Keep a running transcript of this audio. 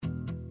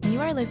You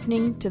are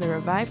listening to the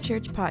Revive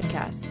Church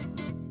podcast.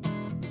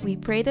 We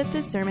pray that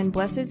this sermon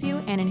blesses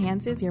you and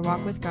enhances your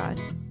walk with God.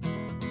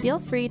 Feel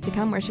free to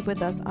come worship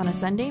with us on a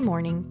Sunday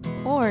morning,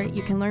 or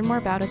you can learn more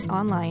about us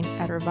online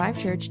at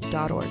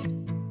revivechurch.org.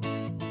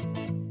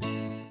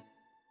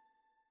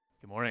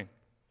 Good morning.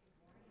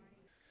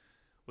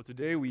 Well,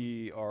 today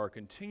we are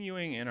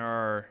continuing in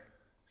our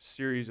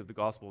series of the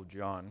Gospel of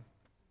John.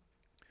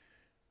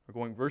 We're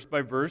going verse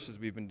by verse as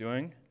we've been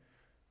doing.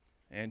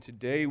 And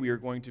today we are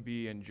going to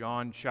be in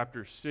John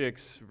chapter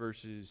 6,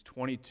 verses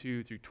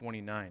 22 through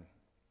 29.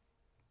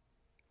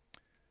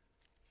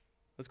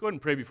 Let's go ahead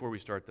and pray before we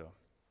start, though.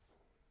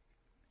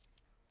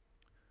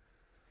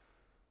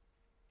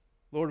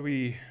 Lord,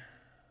 we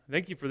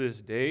thank you for this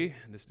day,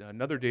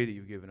 another day that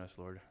you've given us,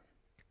 Lord.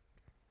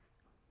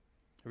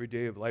 Every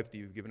day of life that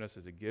you've given us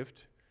as a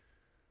gift.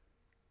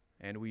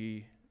 And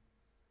we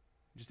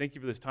just thank you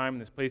for this time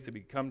and this place that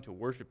we come to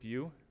worship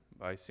you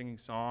by singing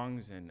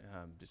songs and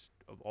just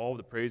of all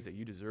the praise that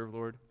you deserve,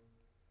 Lord.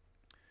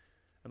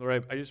 And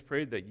Lord, I just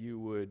prayed that you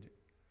would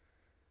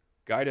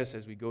guide us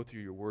as we go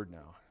through your word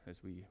now,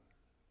 as we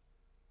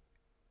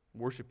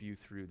worship you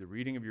through the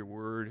reading of your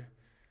word.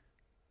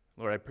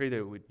 Lord, I pray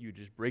that you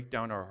just break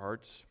down our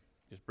hearts,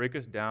 just break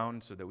us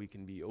down so that we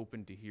can be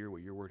open to hear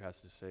what your word has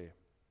to say.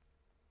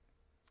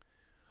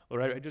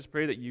 Lord, I just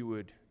pray that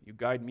you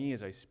guide me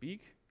as I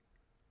speak,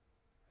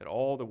 that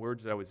all the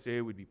words that I would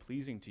say would be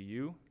pleasing to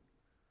you,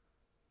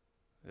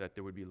 that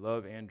there would be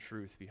love and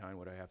truth behind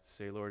what I have to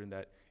say, Lord, and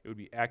that it would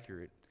be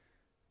accurate,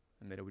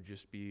 and that it would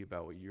just be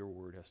about what your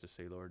word has to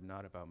say, Lord,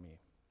 not about me.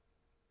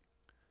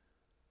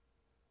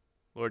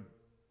 Lord,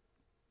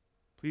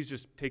 please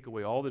just take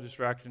away all the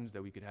distractions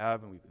that we could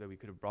have and that we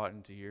could have brought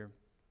into here,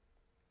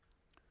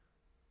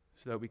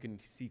 so that we can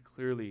see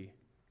clearly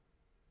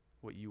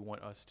what you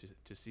want us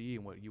to see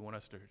and what you want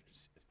us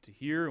to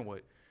hear and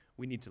what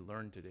we need to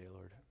learn today,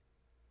 Lord.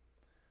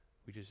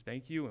 We just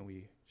thank you, and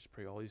we just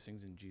pray all these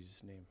things in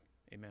Jesus' name.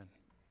 Amen.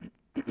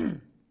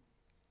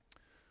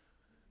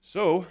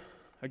 So,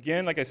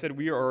 again, like I said,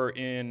 we are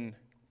in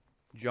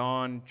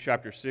John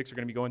chapter 6. We're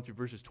going to be going through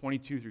verses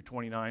 22 through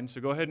 29.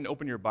 So go ahead and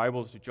open your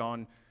Bibles to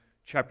John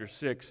chapter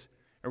 6.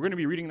 And we're going to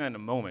be reading that in a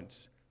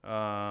moment.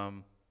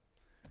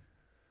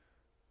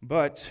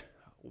 But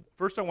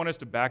first I want us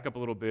to back up a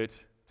little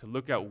bit to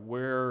look at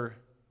where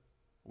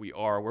we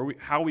are,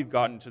 how we've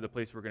gotten to the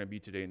place we're going to be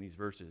today in these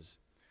verses.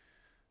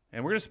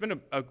 And we're going to spend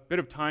a bit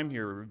of time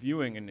here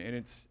reviewing,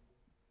 and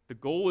the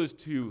goal is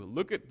to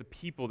look at the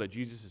people that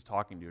Jesus is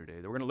talking to today.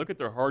 We're going to look at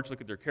their hearts, look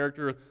at their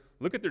character,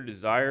 look at their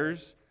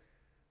desires,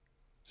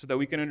 so that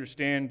we can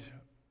understand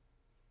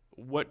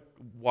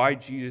why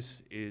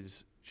Jesus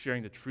is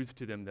sharing the truth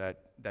to them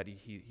that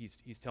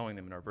he's telling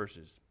them in our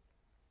verses.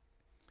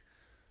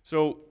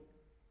 So,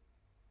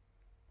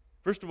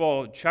 first of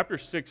all, chapter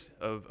 6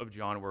 of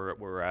John, where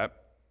we're at,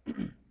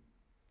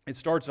 it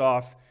starts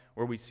off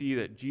where we see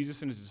that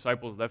Jesus and his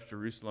disciples left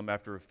Jerusalem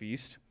after a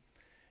feast,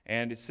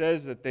 and it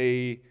says that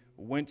they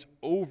went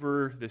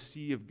over the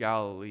Sea of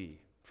Galilee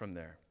from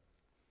there,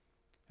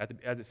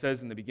 as it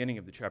says in the beginning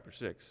of the chapter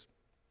 6.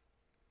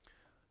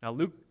 Now,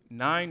 Luke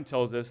 9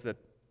 tells us that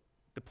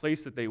the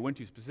place that they went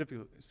to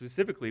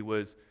specifically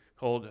was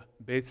called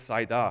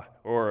Bethsaida,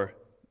 or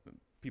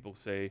people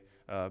say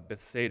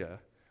Bethsaida.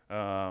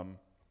 And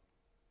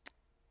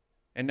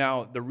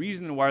now the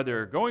reason why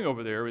they're going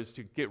over there is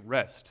to get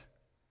rest.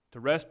 To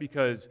rest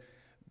because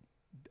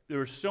there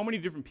were so many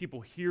different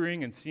people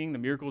hearing and seeing the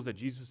miracles that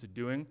Jesus was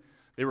doing.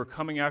 They were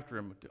coming after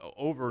him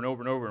over and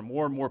over and over, and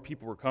more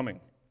people were coming.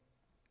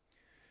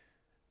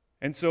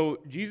 And so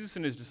Jesus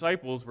and his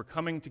disciples were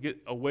coming to get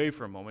away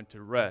for a moment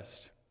to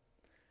rest.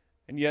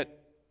 And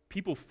yet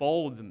people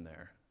followed them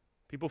there.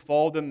 People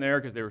followed them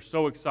there because they were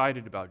so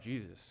excited about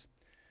Jesus.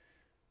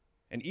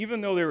 And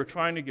even though they were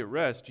trying to get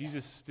rest,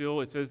 Jesus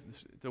still,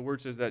 the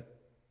word says that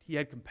he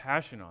had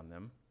compassion on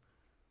them.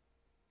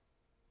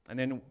 And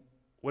then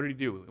what did he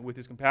do? With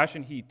his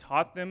compassion, he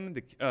taught them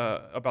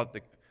about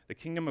the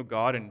kingdom of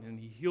God, and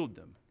he healed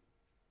them.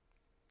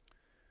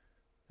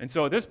 And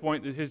so at this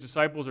point, his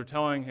disciples are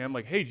telling him,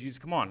 like, hey, Jesus,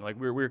 come on. Like,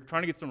 we're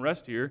trying to get some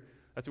rest here.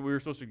 That's what we were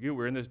supposed to do.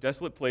 We're in this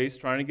desolate place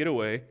trying to get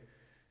away.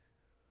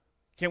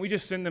 Can't we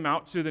just send them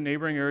out to the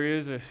neighboring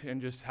areas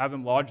and just have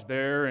them lodge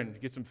there and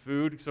get some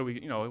food so we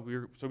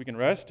can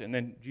rest? And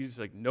then Jesus is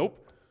like,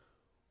 nope.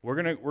 We're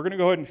gonna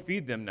go ahead and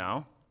feed them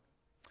now.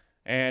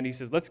 And he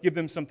says, let's give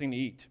them something to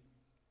eat.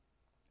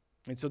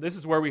 And so this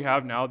is where we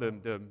have now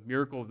the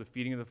miracle of the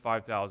feeding of the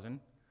 5,000.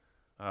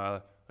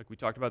 Like we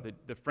talked about,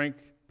 that Frank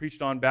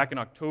preached on back in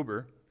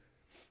October,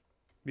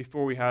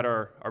 before we had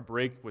our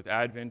break with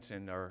Advent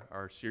and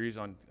our series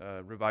on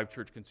Revive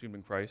Church Consumed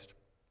in Christ.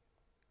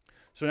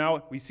 So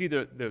now we see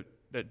the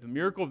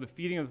miracle of the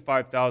feeding of the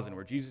 5,000,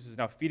 where Jesus is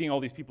now feeding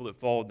all these people that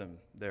followed them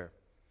there.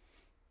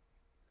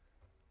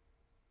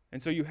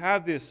 And so you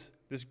have this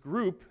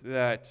group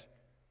that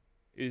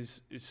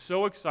is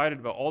so excited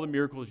about all the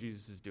miracles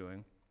Jesus is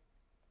doing.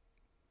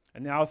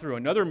 And now through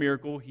another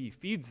miracle, he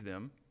feeds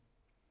them.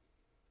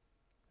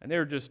 And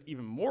they're just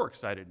even more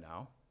excited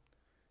now.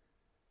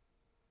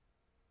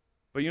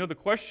 But the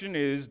question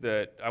is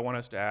that I want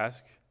us to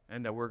ask,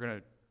 and that we're going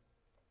to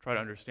try to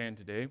understand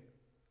today,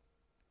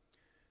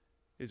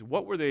 is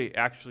what were they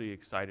actually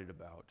excited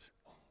about?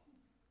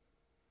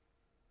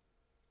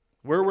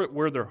 Where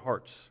were their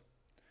hearts?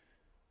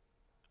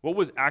 What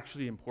was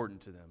actually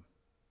important to them?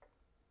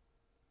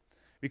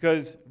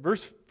 Because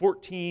verse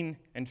 14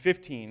 and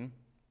 15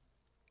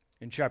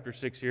 in chapter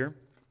 6 here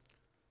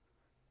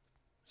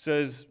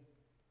says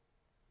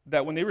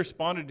that when they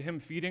responded to him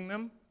feeding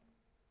them,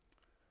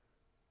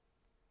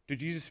 to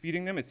Jesus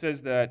feeding them, it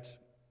says that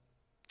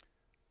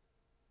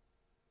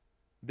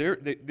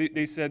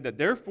they said that,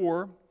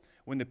 therefore,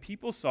 when the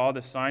people saw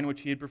the sign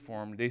which he had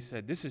performed, they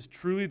said, "This is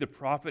truly the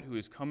prophet who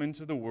has come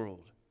into the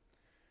world."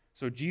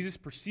 So Jesus,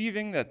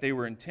 perceiving that they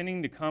were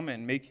intending to come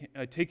and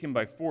take him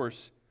by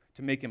force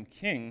to make him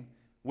king,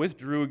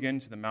 withdrew again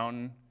to the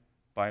mountain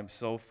by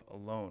himself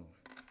alone.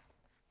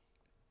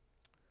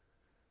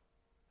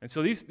 And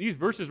so these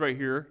verses right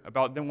here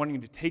about them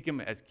wanting to take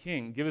him as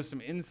king give us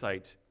some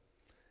insight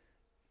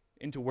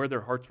into where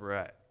their hearts were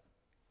at.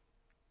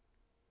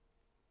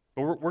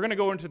 But we're going to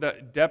go into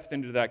that depth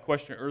into that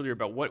question earlier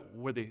about what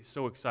were they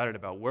so excited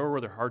about, where were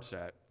their hearts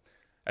at,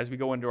 as we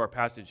go into our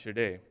passage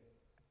today.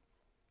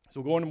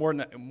 So we'll go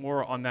into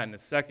more on that in a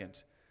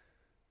second.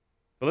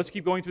 But let's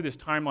keep going through this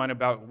timeline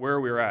about where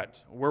we're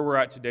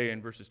at today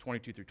in verses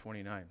 22 through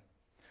 29.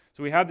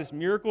 So we have this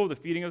miracle of the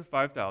feeding of the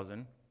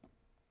 5,000,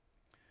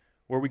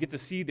 where we get to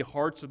see the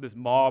hearts of this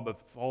mob of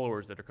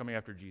followers that are coming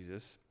after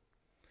Jesus.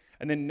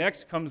 And then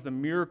next comes the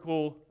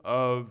miracle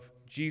of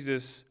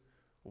Jesus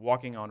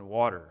walking on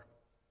water,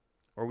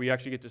 where we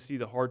actually get to see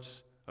the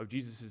hearts of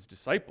Jesus'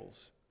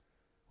 disciples,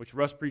 which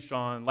Russ preached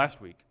on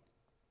last week.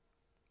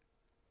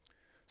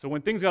 So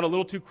when things got a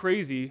little too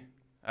crazy,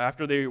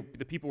 after the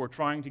people were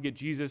trying to get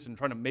Jesus and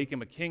trying to make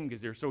him a king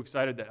because they were so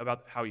excited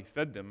about how he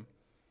fed them,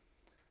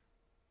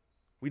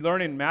 we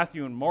learn in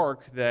Matthew and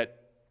Mark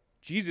that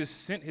Jesus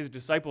sent his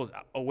disciples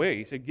away.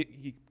 He said,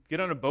 get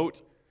on a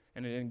boat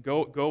and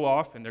go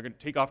off, and they're going to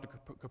take off to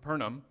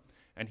Capernaum.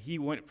 And he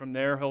went from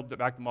there, held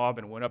back the mob,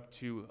 and went up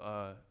to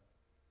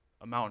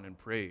a mountain and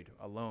prayed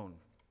alone.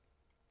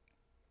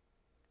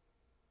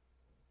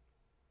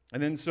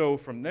 And then so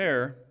from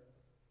there,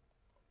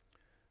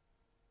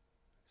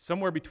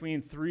 somewhere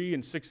between 3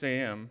 and 6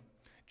 a.m.,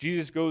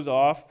 Jesus goes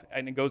off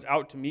and he goes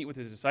out to meet with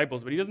his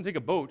disciples, but he doesn't take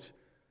a boat,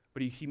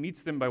 but he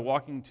meets them by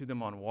walking to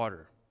them on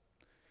water.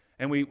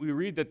 And we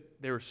read that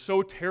they were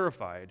so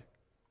terrified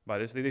by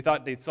this, they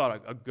thought they saw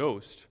a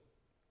ghost.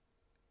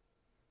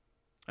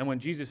 And when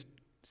Jesus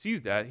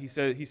sees that, he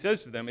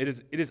says to them, it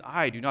is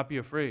I, do not be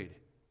afraid.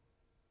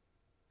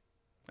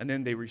 And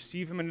then they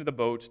receive him into the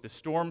boat, the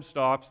storm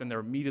stops, and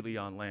they're immediately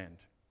on land.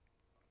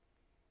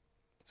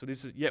 So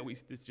this is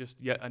just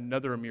yet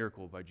another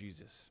miracle by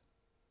Jesus.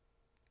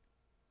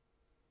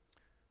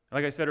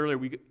 Like I said earlier,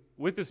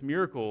 with this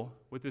miracle,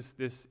 with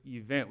this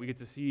event, we get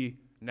to see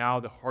now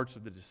the hearts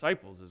of the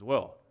disciples as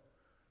well.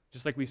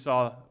 Just like we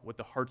saw what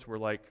the hearts were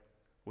like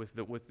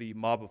with the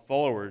mob of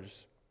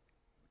followers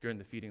during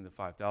the feeding of the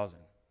 5,000.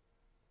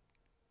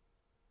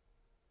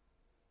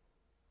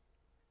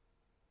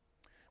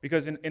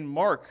 Because in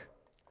Mark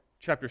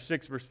chapter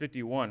 6, verse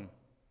 51,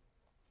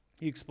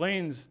 he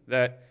explains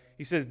that,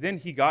 he says, then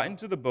he got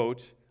into the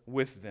boat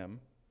with them,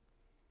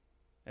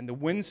 and the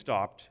wind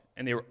stopped,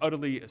 and they were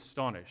utterly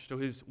astonished. So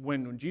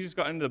when Jesus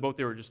got into the boat,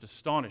 they were just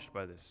astonished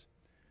by this.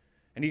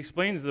 And he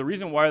explains the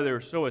reason why they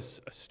were so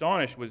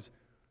astonished was,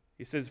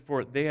 he says,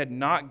 for they had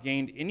not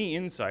gained any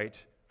insight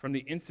from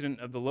the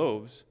incident of the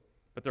loaves,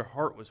 but their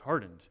heart was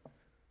hardened.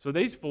 So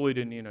they fully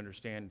didn't even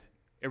understand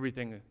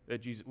everything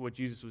that what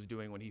Jesus was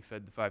doing when he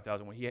fed the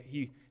 5,000, when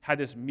he had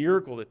this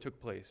miracle that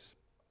took place.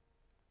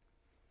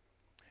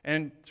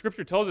 And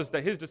Scripture tells us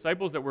that his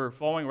disciples that were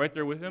following right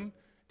there with him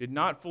did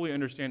not fully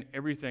understand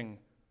everything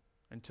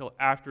until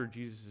after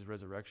Jesus'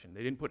 resurrection.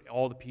 They didn't put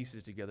all the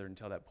pieces together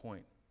until that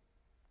point.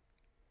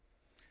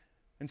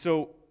 And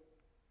so,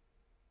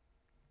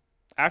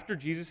 after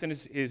Jesus and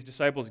his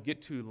disciples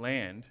get to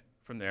land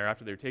from there,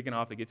 after they're taken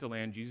off, they get to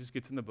land, Jesus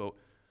gets in the boat,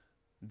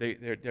 they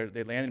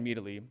land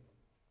immediately.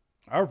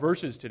 Our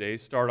verses today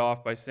start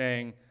off by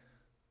saying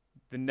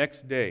the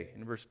next day,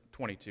 in verse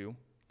 22.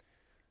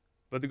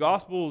 But the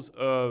Gospels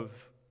of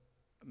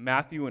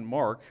Matthew and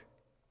Mark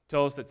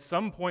tell us that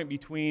some point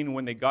between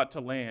when they got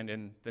to land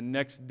and the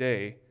next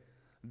day,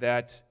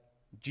 that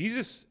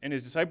Jesus and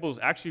his disciples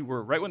actually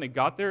were, right when they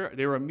got there,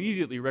 they were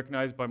immediately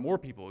recognized by more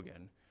people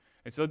again.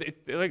 And so they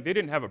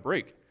didn't have a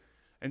break.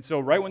 And so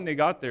right when they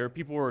got there,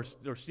 people were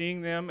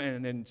seeing them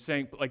and then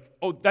saying, like,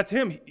 oh, that's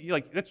him.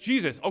 That's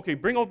Jesus. Okay,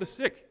 bring all the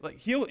sick.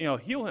 Heal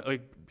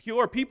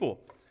our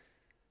people.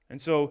 And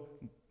so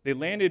they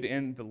landed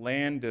in the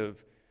land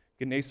of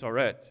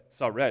Gennesaret.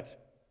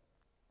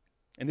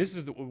 And this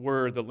is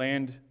where the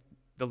land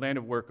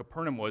of where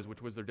Capernaum was,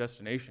 which was their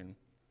destination.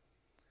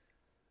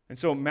 And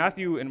so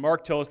Matthew and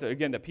Mark tell us that,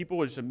 again, that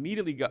people just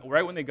immediately,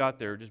 right when they got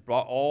there, just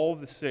brought all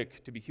the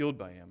sick to be healed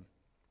by him.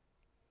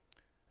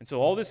 And so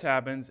all this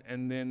happens,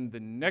 and then the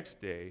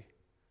next day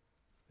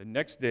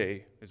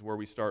is where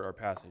we start our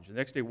passage. The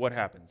next day, what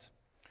happens?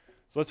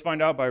 So let's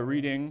find out by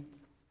reading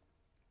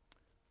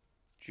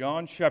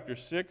John chapter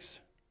 6,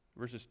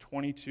 verses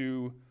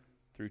 22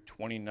 through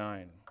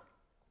 29.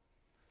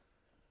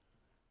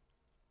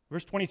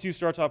 Verse 22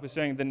 starts off by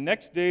saying, "The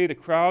next day the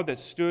crowd that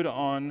stood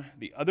on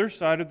the other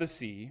side of the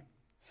sea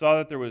saw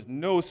that there was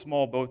no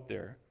small boat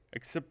there,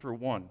 except for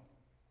one,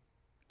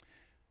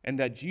 and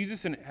that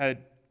Jesus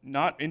had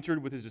not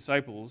entered with his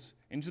disciples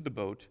into the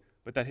boat,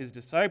 but that his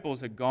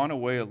disciples had gone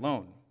away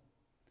alone.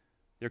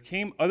 There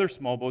came other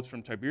small boats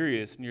from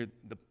Tiberias near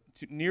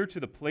to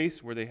the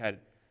place where they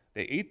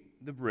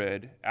ate the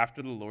bread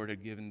after the Lord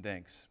had given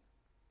thanks.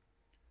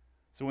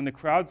 So when the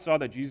crowd saw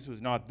that Jesus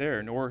was not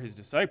there, nor his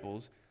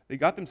disciples, they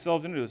got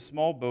themselves into the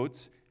small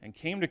boats and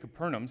came to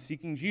Capernaum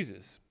seeking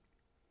Jesus.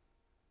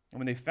 And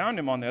when they found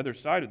him on the other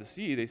side of the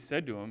sea, they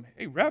said to him,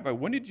 'Hey, Rabbi,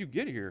 when did you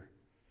get here?'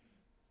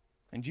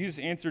 And Jesus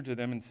answered to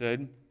them and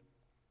said,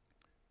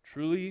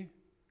 'Truly,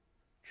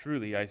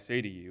 truly, I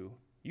say to you,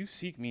 you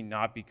seek me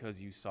not because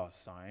you saw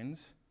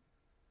signs,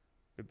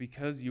 but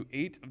because you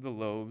ate of the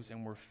loaves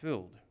and were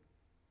filled.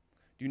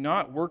 Do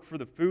not work for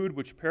the food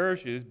which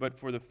perishes, but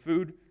for the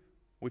food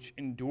which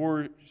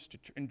endures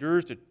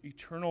to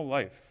eternal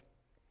life,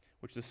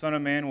 which the Son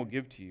of Man will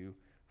give to you,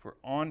 for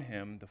on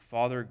him the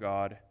Father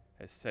God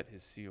has set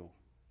his seal.'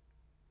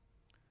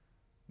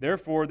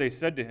 Therefore they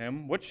said to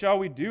him, 'What shall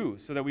we do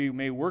so that we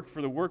may work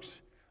for the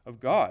works of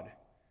God?'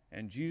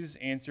 And Jesus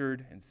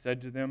answered and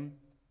said to them,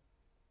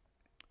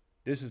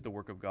 'This is the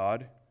work of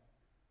God,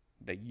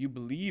 that you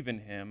believe in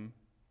him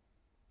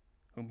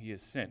whom he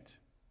has sent.'"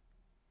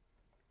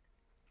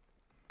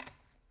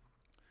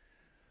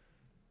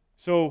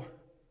 So,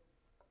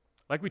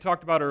 like we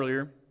talked about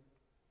earlier,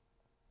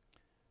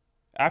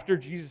 after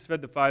Jesus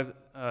fed the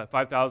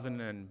 5,000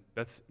 in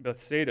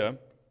Bethsaida,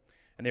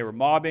 and they were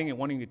mobbing and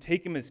wanting to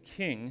take him as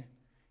king,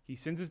 he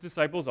sends his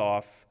disciples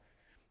off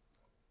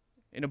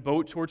in a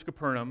boat towards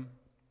Capernaum.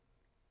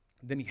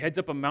 Then he heads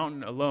up a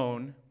mountain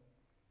alone,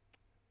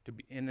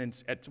 and then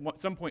at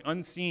some point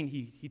unseen,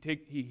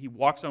 he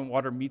walks on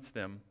water, meets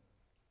them,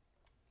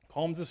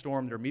 calms the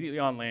storm. They're immediately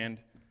on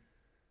land.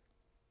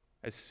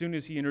 As soon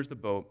as he enters the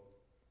boat,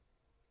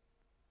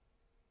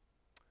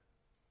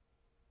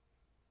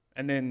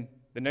 and then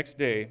the next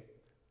day,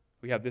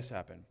 we have this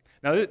happen.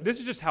 Now, this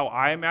is just how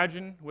I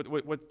imagine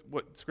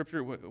what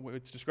Scripture, what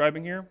it's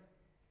describing here.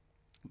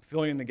 I'm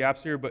filling in the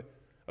gaps here, but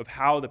of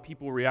how the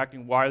people were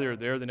reacting, why they're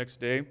there the next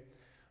day.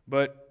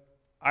 But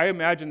I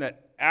imagine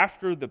that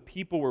after the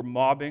people were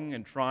mobbing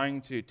and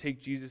trying to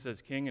take Jesus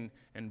as king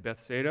in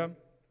Bethsaida,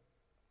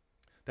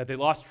 that they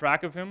lost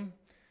track of him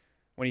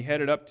when he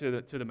headed up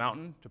to the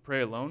mountain to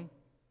pray alone.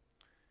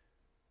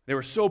 They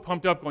were so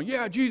pumped up, going,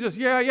 "Yeah, Jesus,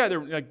 yeah." They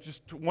were like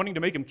just wanting to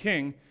make him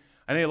king,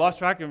 and they lost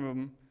track of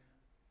him,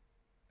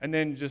 and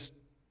then just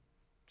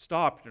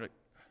stopped. They're like,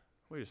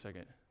 "Wait a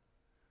second.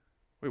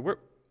 Wait,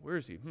 where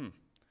is he?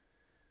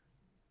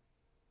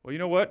 Well, you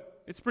know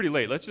what? It's pretty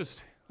late. Let's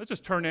just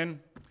turn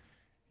in.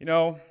 You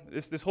know,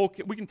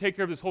 we can take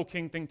care of this whole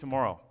king thing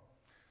tomorrow.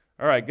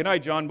 All right, good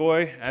night, John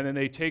boy." And then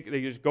they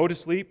just go to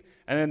sleep,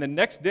 and then the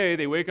next day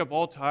they wake up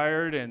all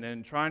tired and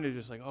then trying to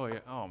just like,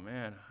 "Oh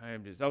man,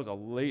 that was a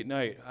late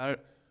night.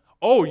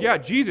 Oh yeah,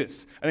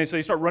 Jesus." And then so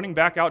they start running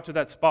back out to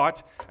that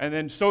spot, and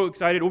then so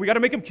excited, we got to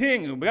make him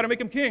king. We got to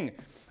make him king.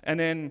 And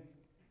then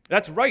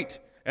that's right.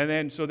 And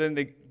then so then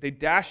they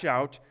dash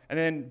out, and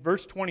then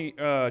verse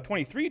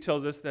 23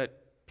 tells us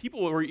that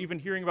people were even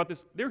hearing about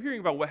this. They're hearing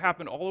about what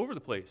happened all over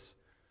the place.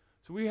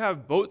 So we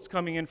have boats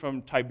coming in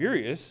from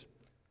Tiberias,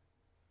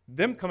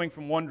 them coming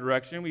from one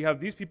direction. We have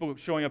these people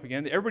showing up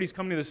again. Everybody's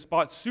coming to this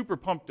spot super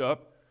pumped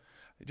up,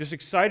 just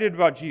excited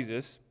about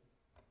Jesus,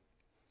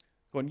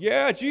 going,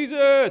 "Yeah,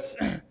 Jesus!"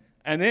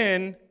 And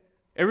then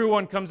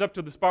everyone comes up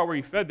to the spot where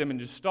he fed them and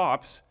just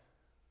stops.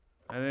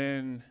 And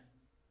then,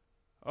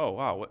 oh,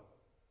 wow,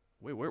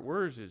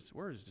 where's his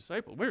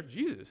disciple? Where's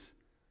Jesus?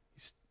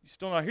 He's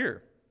still not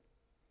here.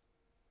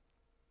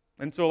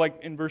 And so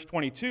like in verse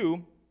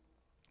 22,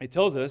 it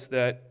tells us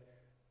that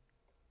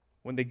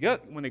when they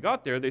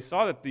got there, they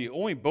saw that the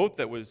only boat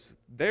that was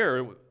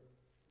there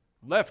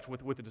left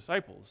with the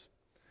disciples.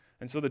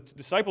 And so the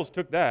disciples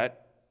took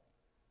that,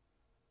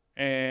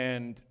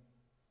 and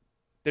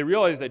they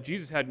realized that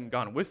Jesus hadn't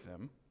gone with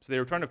them. So they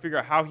were trying to figure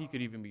out how he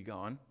could even be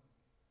gone.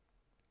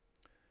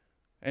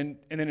 And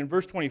then in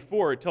verse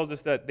 24, it tells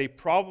us that they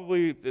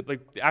probably,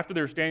 like after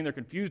they were standing there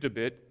confused a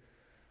bit,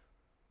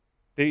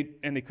 they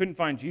couldn't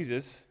find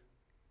Jesus.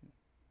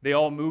 They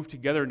all moved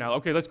together now.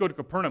 Okay, let's go to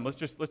Capernaum. Let's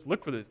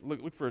look for this.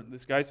 Look for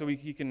this guy so we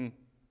can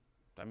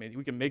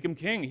make him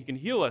king. He can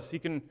heal us. He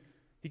can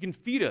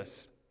feed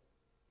us.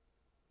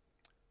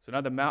 So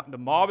now the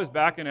mob is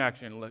back in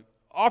action. Like,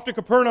 off to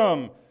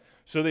Capernaum.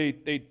 So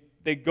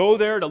they go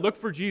there to look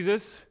for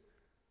Jesus.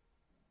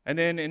 And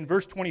then in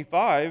verse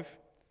 25,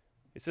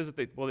 it says that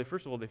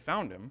they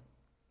found him.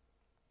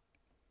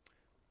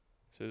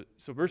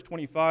 So verse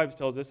 25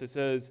 tells us, it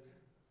says,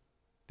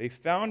 "They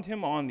found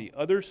him on the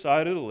other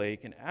side of the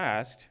lake and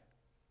asked,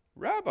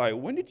 'Rabbi,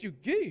 when did you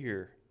get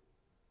here?'"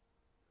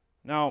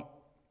 Now,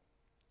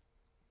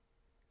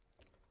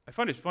 I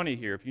find it funny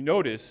here. If you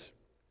notice,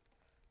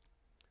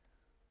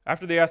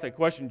 After they ask that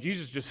question,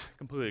 Jesus just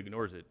completely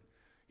ignores it.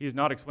 He does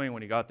not explain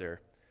when he got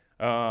there.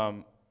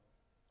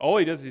 All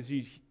he does is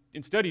he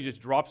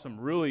just drops some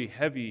really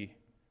heavy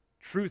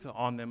truth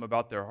on them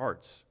about their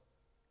hearts.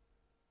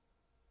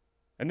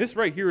 And this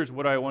right here is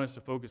what I want us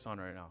to focus on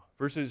right now.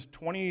 Verses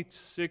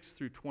 26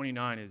 through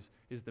 29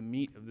 is the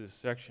meat of this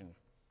section.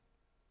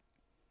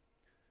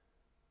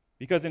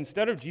 Because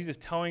instead of Jesus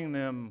telling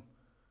them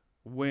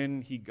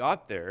when he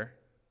got there,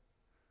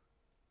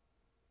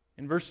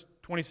 in verse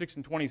 26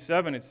 and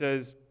 27 it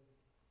says,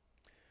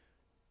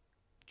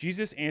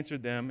 Jesus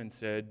answered them and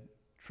said,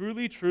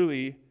 "Truly,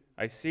 truly,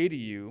 I say to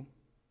you,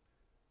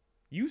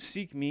 you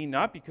seek me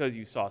not because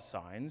you saw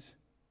signs,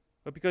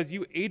 but because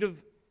you ate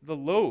of the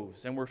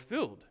loaves and were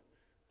filled.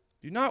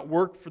 Do not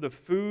work for the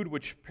food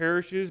which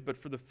perishes, but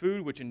for the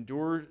food which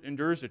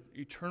endures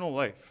eternal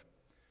life,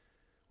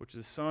 which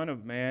the Son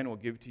of Man will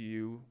give to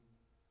you,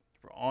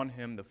 for on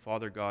him the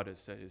Father God has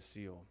set his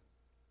seal."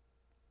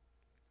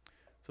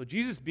 So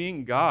Jesus,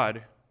 being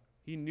God,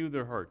 he knew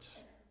their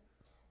hearts.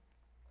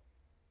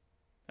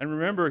 And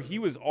remember, he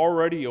was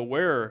already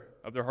aware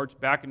of their hearts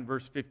back in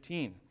verse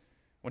 15,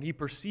 when he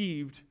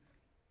perceived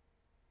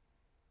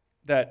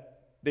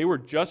that they were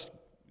just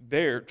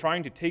there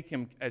trying to take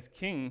him as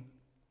king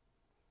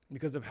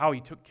because of how he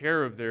took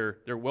care of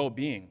their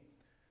well-being,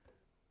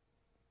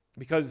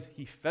 because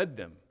he fed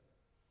them,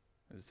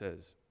 as it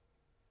says.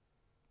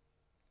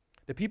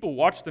 The people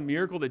watched the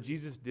miracle that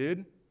Jesus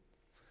did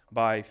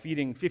by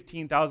feeding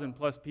 15,000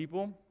 plus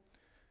people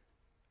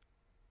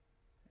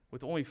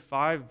with only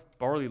 5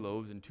 barley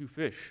loaves and 2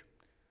 fish.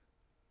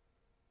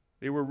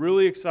 They were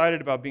really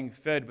excited about being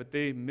fed, but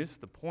they missed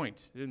the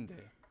point, didn't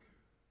they?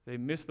 They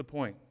missed the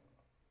point.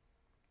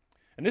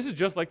 And this is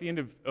just like the end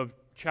of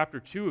chapter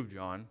 2 of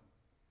John,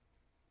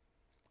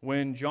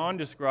 when John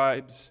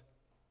describes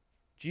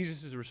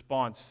Jesus'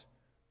 response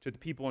to the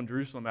people in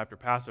Jerusalem after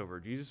Passover.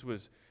 Jesus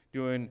was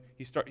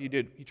he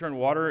turned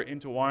water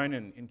into wine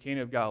in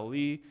Cana of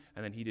Galilee,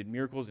 and then he did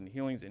miracles and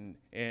healings in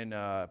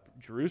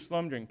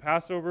Jerusalem during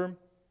Passover.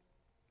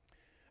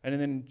 And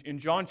then in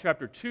John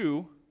chapter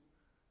 2,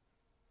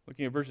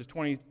 looking at verses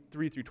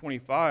 23 through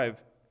 25,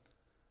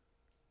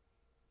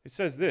 it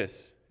says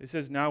this. It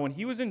says, "Now when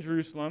he was in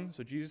Jerusalem,"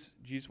 so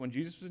when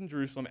Jesus was in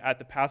Jerusalem at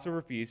the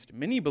Passover feast,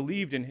 "many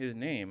believed in his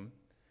name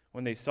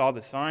when they saw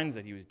the signs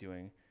that he was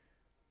doing.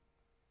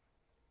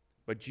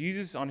 But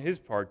Jesus, on his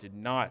part, did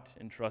not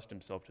entrust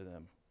himself to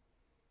them,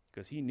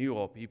 because he knew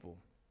all people.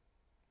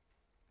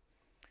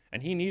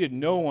 And he needed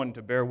no one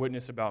to bear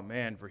witness about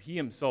man, for he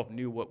himself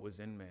knew what was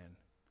in man."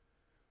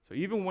 So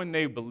even when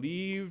they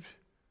believed,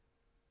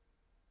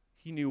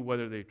 he knew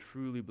whether they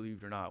truly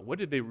believed or not. What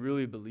did they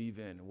really believe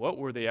in? What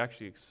were they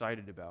actually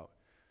excited about?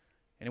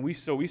 And we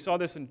saw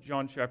this in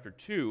John chapter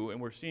 2,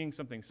 and we're seeing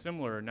something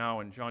similar now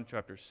in John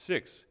chapter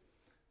 6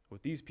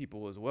 with these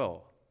people as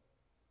well.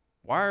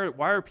 Why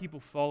are people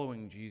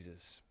following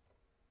Jesus?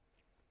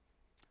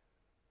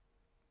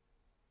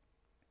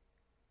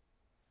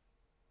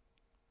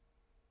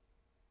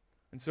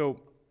 And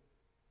so,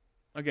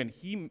 again,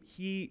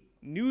 he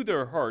knew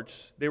their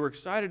hearts. They were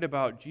excited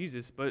about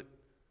Jesus, but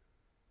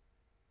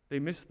they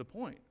missed the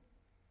point.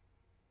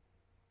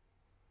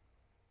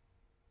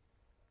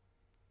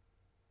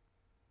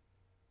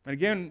 And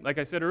again, like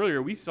I said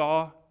earlier, we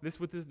saw this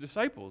with his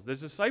disciples. The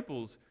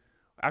disciples,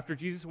 after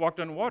Jesus walked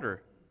on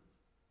water,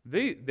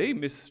 they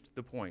missed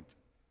the point.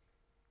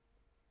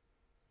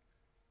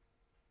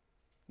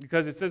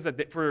 Because it says that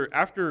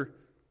after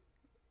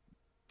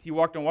he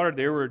walked on water,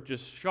 they were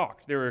just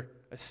shocked. They were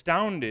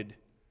astounded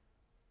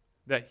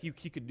that he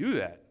could do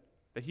that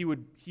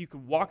he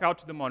could walk out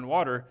to them on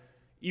water,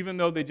 even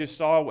though they just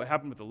saw what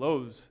happened with the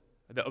loaves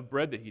of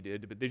bread that he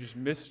did, but they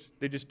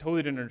just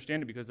totally didn't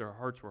understand it because their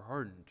hearts were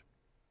hardened.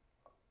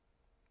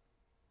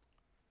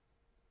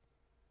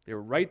 They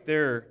were right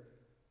there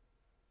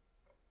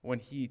when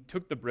he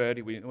took the bread,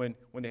 when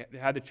they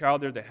had the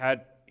child there, they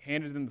had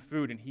handed them the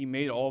food, and he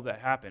made all of that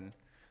happen.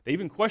 They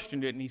even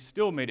questioned it, and he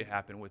still made it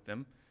happen with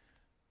them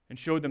and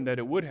showed them that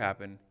it would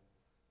happen,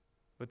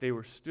 but they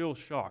were still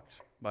shocked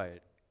by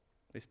it.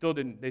 They still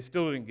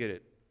didn't get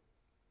it.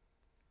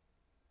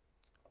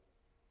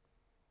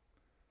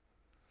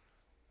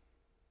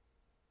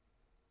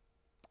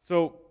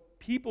 So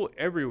people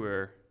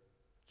everywhere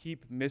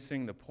keep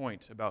missing the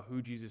point about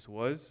who Jesus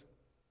was.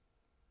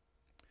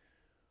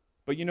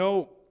 But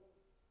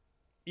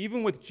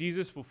even with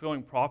Jesus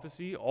fulfilling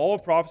prophecy, all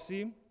of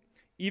prophecy,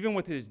 even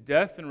with his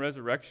death and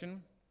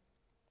resurrection,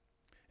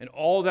 and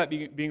all that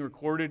being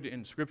recorded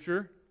in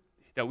Scripture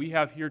that we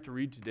have here to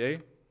read today,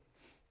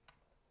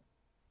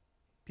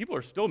 people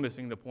are still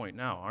missing the point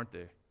now, aren't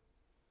they?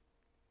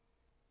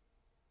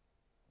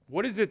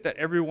 What is it that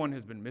everyone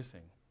has been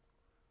missing?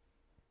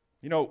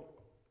 Well,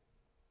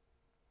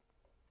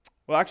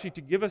 actually,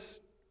 to give us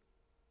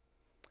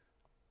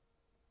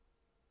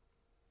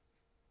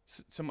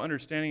some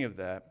understanding of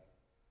that,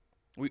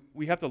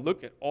 we have to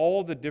look at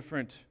all the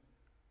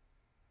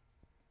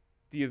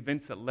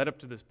events that led up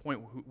to this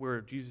point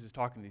where Jesus is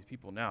talking to these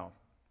people now.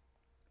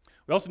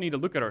 We also need to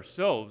look at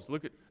ourselves,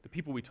 look at the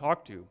people we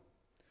talk to.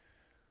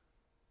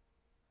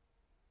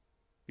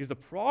 Because the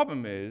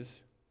problem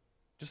is,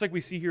 just like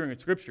we see here in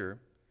Scripture,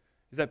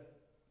 is that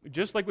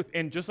just like with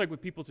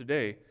people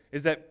today,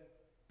 is that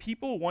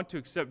people want to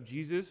accept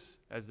Jesus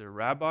as their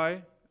rabbi.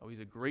 Oh,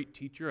 he's a great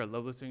teacher. I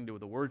love listening to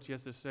the words he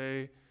has to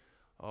say.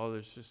 Oh,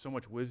 there's just so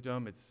much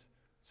wisdom. It's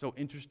so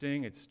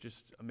interesting. It's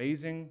just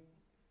amazing.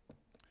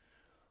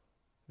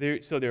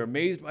 They're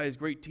amazed by his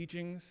great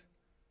teachings.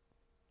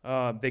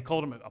 They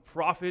called him a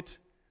prophet,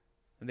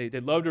 and they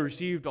love to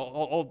receive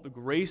all the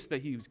grace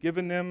that he's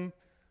given them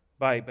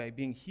by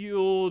being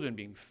healed and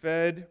being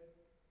fed.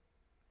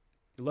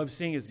 They love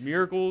seeing his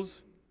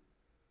miracles.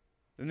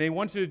 And they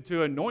wanted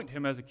to anoint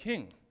him as a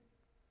king.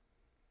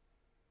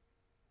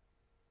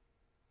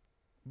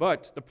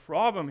 But the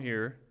problem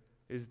here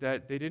is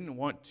that they didn't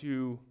want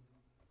to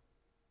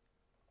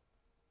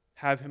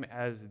have him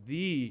as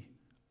the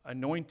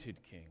anointed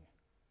king,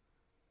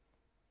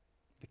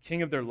 the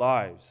king of their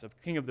lives, the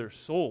king of their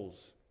souls.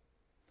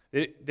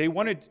 They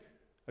wanted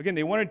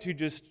to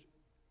just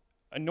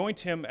anoint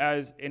him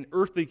as an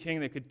earthly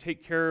king that could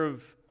take care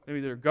of maybe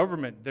their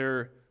government,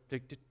 to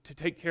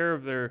take care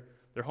of their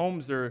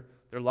homes, their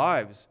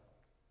lives.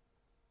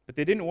 But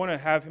they didn't want to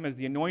have him as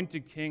the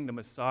anointed king, the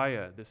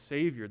Messiah, the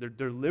Savior, their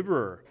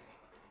deliverer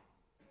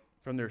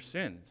from their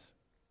sins.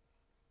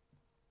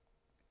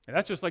 And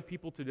that's just like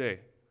people today.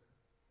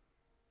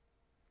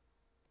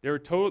 They're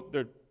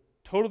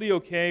totally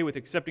okay with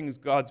accepting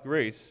God's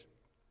grace.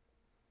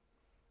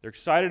 They're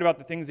excited about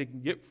the things they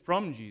can get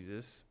from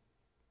Jesus,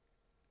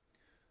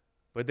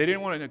 but they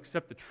didn't want to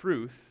accept the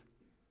truth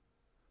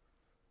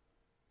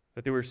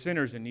that they were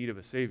sinners in need of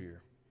a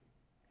Savior.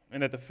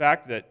 And that the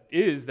fact that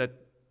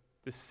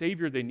the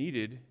Savior they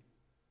needed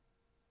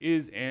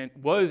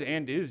was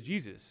and is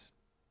Jesus.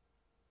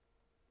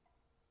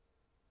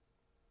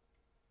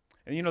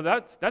 And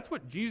that's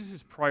what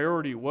Jesus'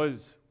 priority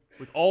was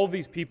with all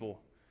these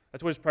people.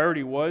 That's what his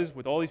priority was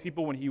with all these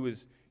people when he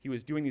was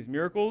doing these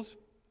miracles.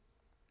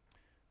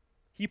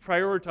 He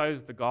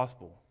prioritized the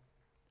gospel.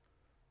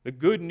 The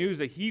good news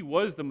that he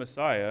was the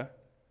Messiah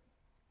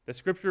that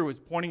Scripture was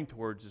pointing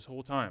towards this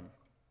whole time,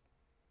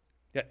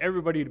 that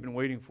everybody had been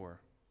waiting for.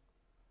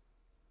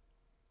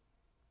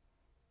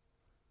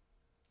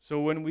 So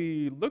when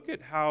we look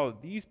at how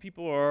these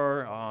people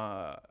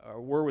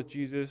were with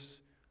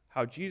Jesus,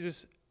 how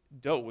Jesus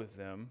dealt with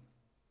them,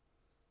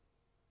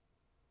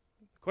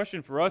 the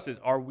question for us is,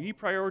 are we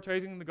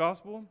prioritizing the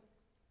gospel?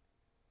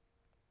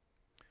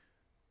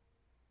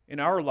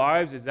 In our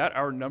lives, is that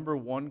our number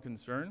one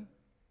concern?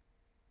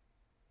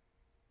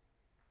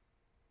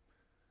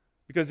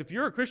 Because if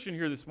you're a Christian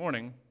here this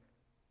morning,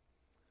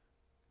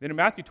 then in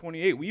Matthew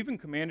 28, we've been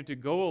commanded to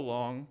go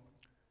along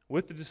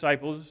with the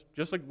disciples,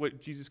 just like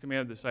what Jesus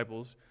commanded the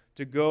disciples,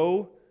 to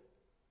go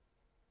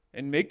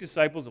and make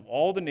disciples of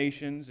all the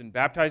nations and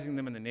baptizing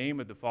them in the name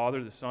of the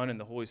Father, the Son, and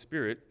the Holy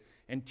Spirit,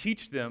 and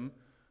teach them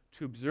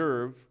to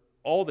observe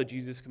all that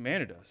Jesus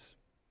commanded us.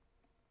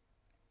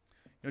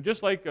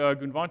 Just like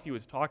Gunvanti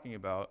was talking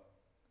about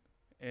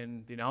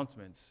in the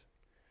announcements,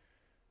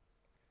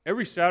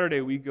 every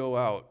Saturday we go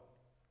out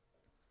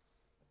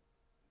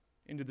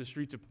into the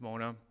streets of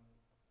Pomona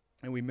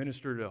and we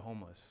minister to the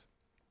homeless.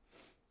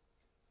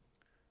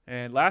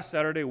 And last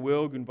Saturday,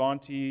 Will,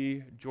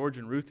 Gunvanti, George,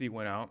 and Ruthie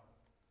went out,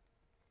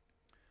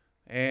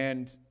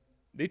 and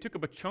they took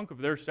up a chunk of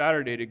their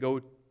Saturday to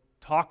go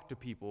talk to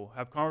people,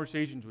 have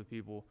conversations with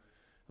people,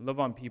 and love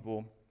on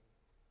people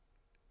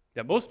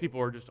that most people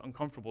are just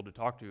uncomfortable to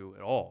talk to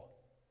at all.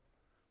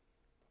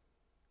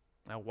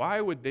 Now,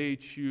 why would they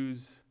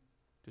choose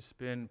to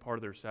spend part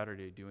of their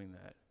Saturday doing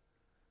that?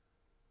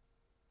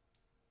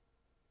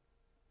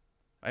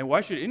 And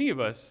why should any of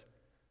us,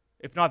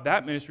 if not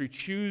that ministry,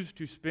 choose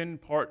to spend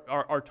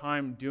our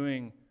time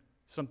doing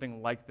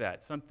something like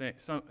that,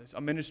 a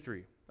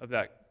ministry of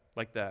that,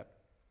 like that?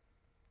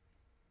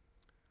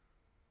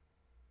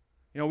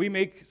 When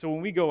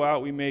we go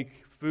out, we make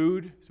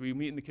food. So we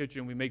meet in the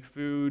kitchen, we make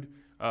food,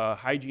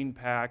 hygiene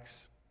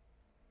packs,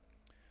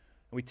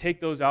 and we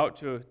take those out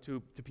to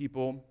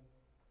people.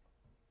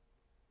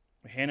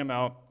 We hand them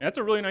out. And that's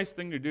a really nice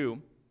thing to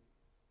do.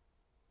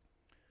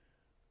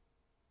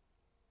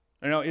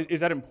 Is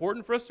that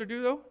important for us to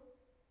do, though?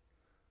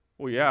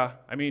 Well, yeah.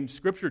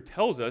 Scripture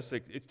tells us,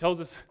 it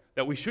tells us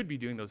that we should be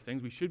doing those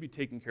things. We should be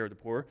taking care of the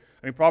poor.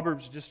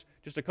 Proverbs, just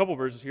a couple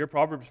verses here.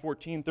 Proverbs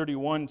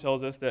 14:31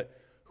 tells us that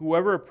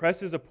whoever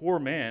oppresses a poor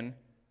man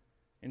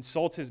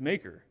insults his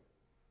maker.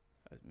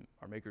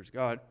 Our maker is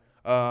God.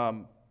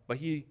 But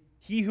he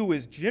who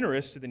is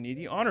generous to the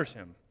needy honors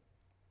him.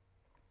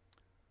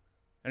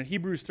 And in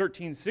Hebrews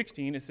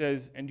 13:16 it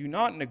says, "And do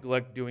not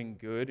neglect doing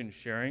good and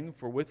sharing,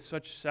 for with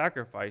such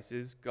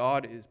sacrifices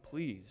God is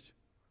pleased."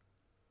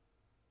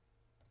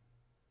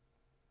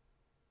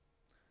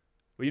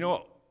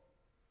 But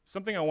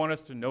something I want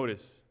us to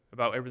notice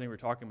about everything we were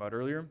talking about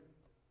earlier,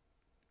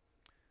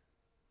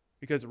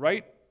 because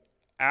right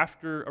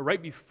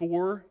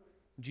before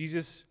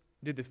Jesus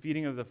did the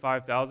feeding of the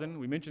 5,000,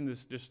 we mentioned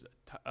this just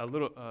a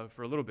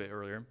little bit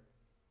earlier.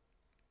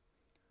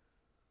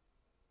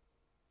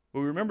 But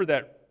we remember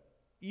that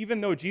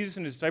even though Jesus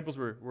and his disciples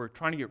were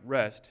trying to get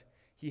rest,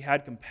 he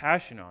had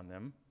compassion on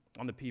them,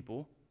 on the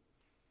people.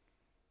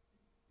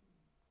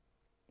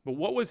 But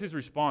what was his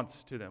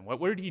response to them?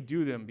 What did he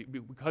do to them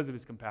because of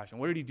his compassion?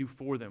 What did he do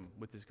for them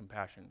with his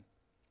compassion?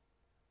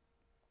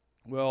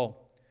 Well,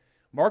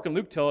 Mark and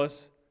Luke tell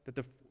us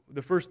that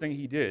the first thing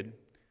he did,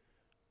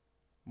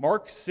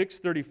 Mark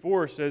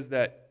 6:34 says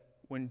that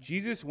when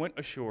Jesus went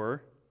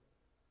ashore,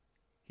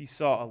 he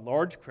saw a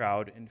large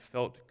crowd and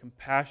felt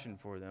compassion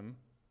for them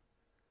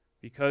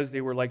because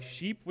they were like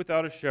sheep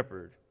without a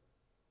shepherd.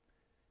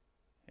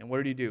 And what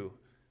did he do?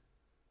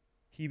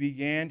 He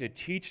began to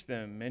teach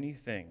them many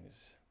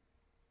things.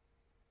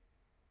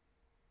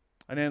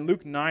 And then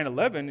Luke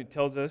 9:11, it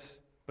tells us,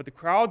 but the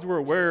crowds were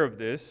aware of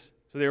this,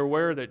 so they were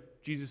aware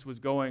that Jesus was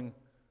going,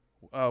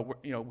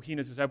 he and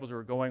his disciples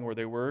were going where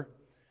they were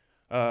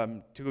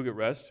to go get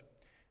rest.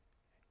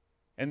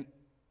 And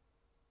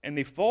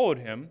they followed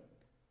him,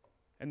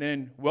 and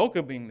then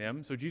welcoming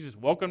them. So Jesus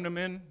welcomed them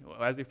in,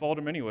 as they followed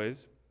him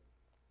anyways.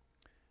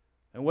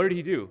 And what did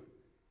he do?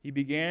 He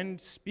began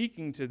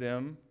speaking to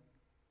them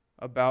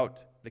about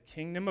the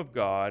kingdom of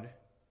God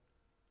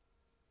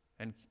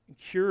and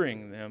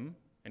curing them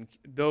and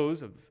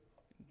those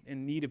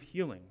in need of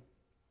healing.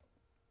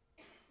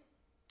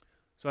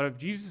 So out of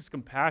Jesus'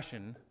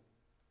 compassion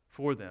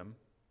for them,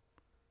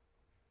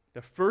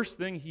 the first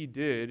thing he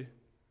did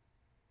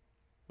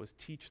was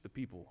teach the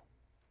people.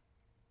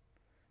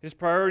 His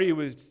priority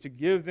was to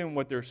give them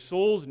what their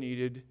souls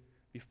needed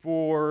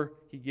before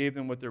he gave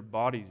them what their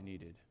bodies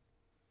needed.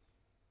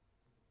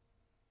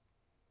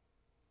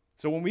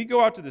 So when we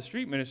go out to the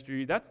street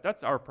ministry,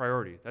 that's our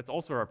priority. That's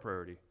also our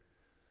priority.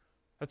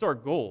 That's our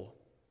goal.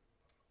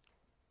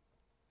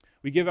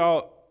 We give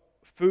out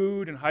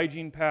food and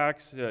hygiene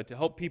packs to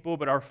help people,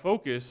 but our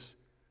focus,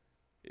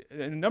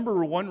 and the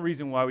number one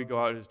reason why we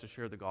go out is to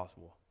share the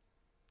gospel.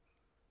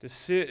 To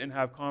sit and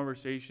have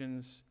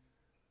conversations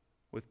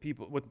with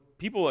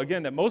people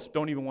again, that most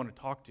don't even want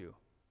to talk to.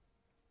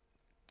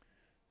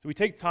 So we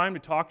take time to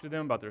talk to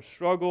them about their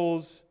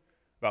struggles,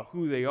 about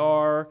who they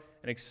are,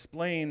 and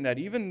explain that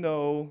even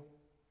though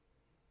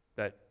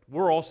that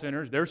we're all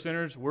sinners, they're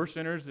sinners, we're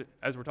sinners,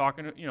 as we're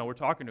talking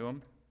to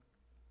them,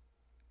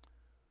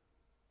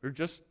 they're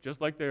just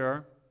like they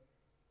are,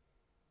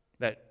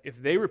 that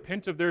if they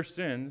repent of their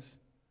sins,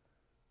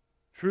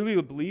 truly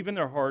believe in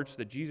their hearts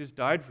that Jesus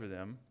died for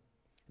them,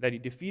 that he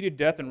defeated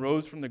death and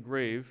rose from the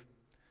grave,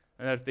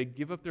 and that if they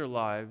give up their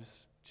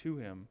lives to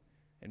him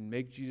and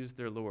make Jesus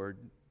their Lord,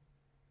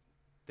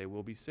 they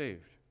will be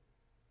saved.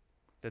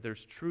 That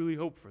there's truly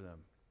hope for them.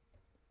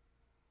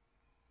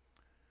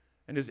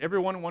 And does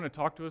everyone want to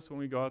talk to us when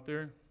we go out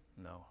there?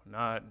 No,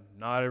 not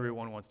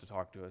everyone wants to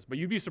talk to us. But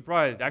you'd be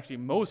surprised, actually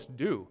most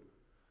do.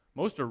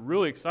 Most are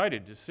really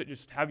excited to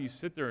just have you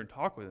sit there and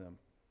talk with them.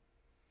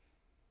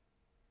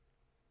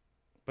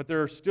 But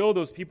there are still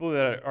those people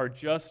that are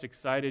just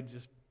excited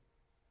just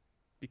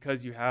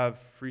because you have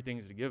free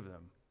things to give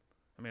them.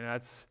 I mean,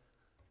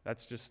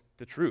 that's just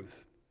the truth.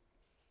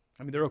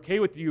 I mean, they're okay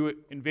with you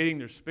invading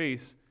their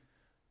space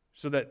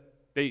so that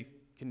they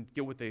can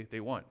get what they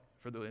want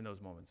in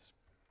those moments.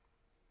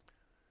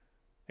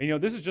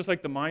 And this is just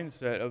like the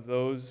mindset of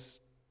those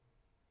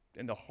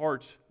in the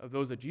heart of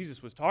those that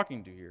Jesus was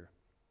talking to here.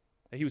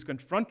 That he was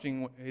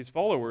confronting his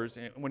followers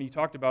when he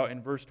talked about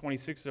in verse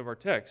 26 of our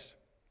text.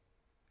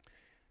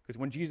 Because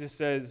when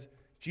Jesus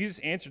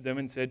answered them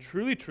and said,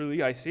 "Truly,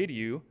 truly, I say to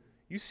you,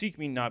 you seek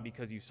me not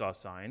because you saw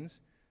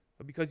signs,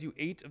 but because you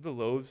ate of the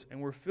loaves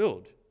and were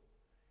filled."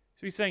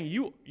 So he's saying,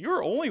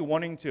 you're only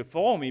wanting to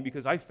follow me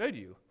because I fed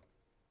you.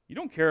 You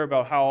don't care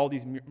about how all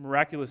these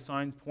miraculous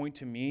signs point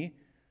to me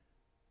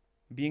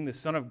being the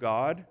Son of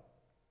God.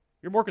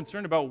 You're more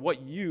concerned about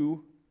what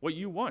you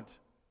want.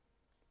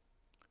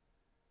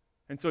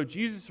 And so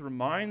Jesus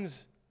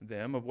reminds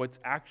them of what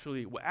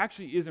actually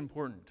is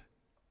important.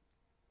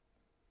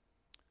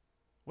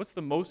 What's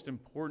the most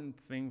important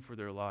thing for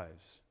their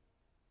lives?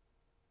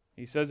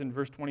 He says in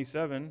verse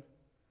 27,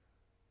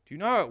 "Do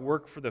not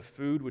work for the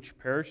food which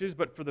perishes,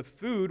 but for the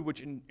food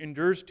which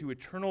endures to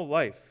eternal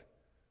life,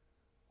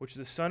 which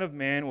the Son of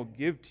Man will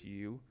give to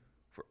you,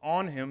 for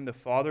on him the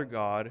Father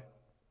God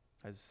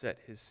has set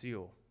his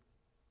seal."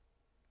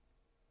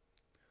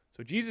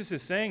 So Jesus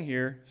is saying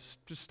here,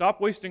 just stop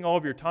wasting all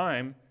of your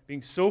time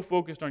being so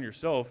focused on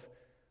yourself.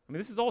 I mean,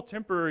 this is all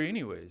temporary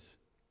anyways.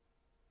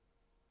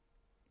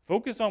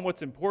 Focus on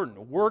what's important.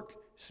 Work,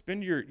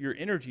 spend your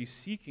energy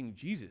seeking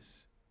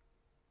Jesus,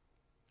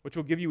 which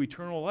will give you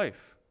eternal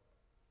life.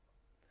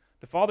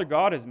 The Father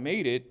God has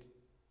made it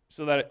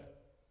so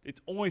that it's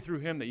only through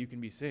him that you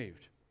can be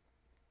saved.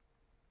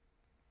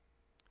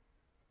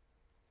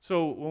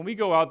 So when we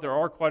go out, there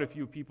are quite a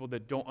few people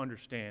that don't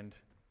understand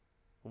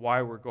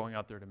why we're going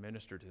out there to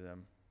minister to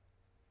them.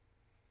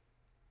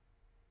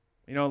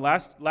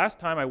 Last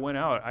time I went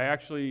out, I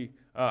actually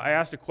I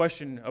asked a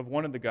question of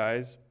one of the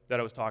guys that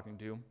I was talking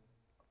to.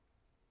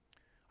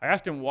 I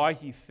asked him why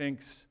he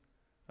thinks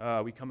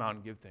we come out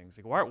and give things.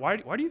 Like, why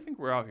do you think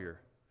we're out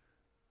here?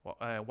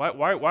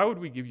 Why would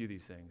we give you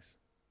these things?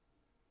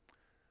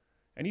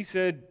 And he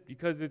said,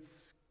 because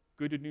it's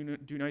good to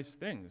do nice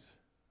things.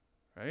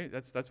 right?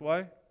 That's why.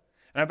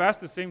 And I've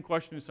asked the same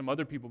question to some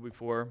other people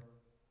before,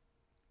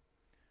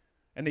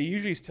 and they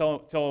usually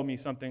tell me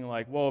something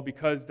like, well,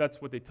 because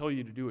that's what they tell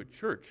you to do at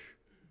church.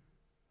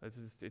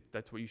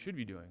 That's what you should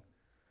be doing.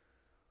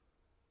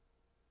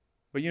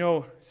 But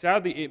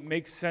sadly, it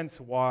makes sense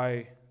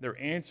why their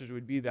answers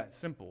would be that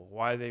simple,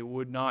 why they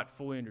would not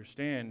fully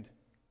understand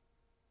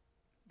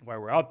why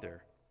we're out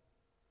there.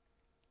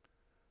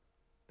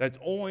 That's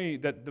only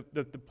that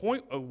the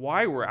point of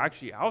why we're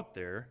actually out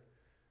there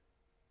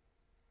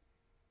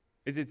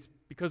is it's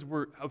because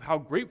of how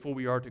grateful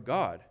we are to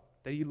God,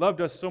 that He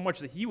loved us so much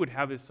that He would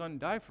have His Son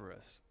die for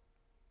us,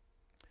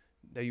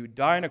 that He would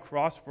die on a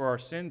cross for our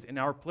sins in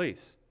our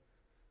place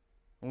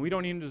when we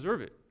don't even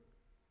deserve it.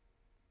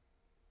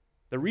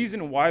 The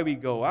reason why we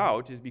go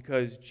out is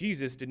because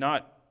Jesus did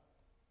not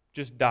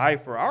just die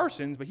for our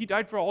sins, but He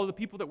died for all of the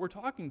people that we're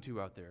talking to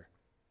out there.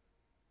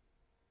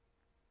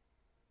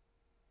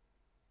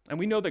 And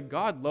we know that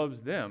God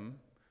loves them,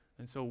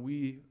 and so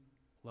we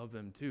love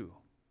them too.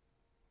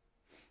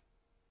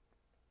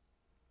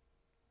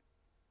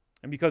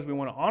 And because we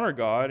want to honor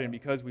God, and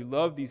because we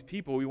love these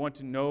people, we want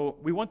them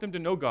to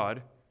know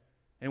God,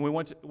 and we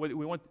want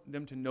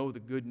them to know the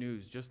good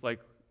news, just like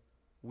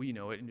we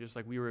know it, and just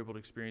like we were able to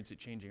experience it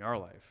changing our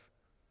life,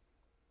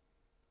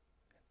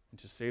 and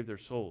to save their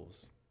souls.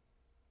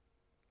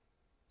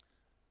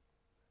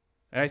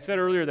 And I said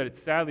earlier that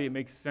sadly it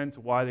makes sense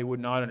why they would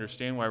not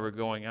understand why we're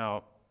going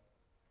out.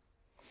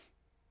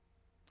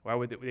 Why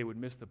would they would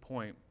miss the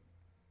point?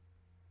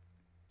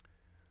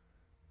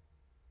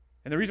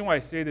 And the reason why I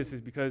say this is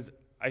because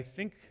I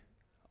think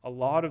a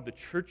lot of the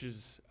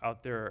churches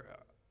out there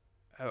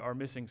are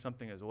missing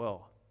something as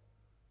well.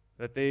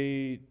 That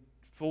they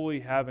fully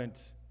haven't,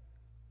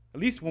 at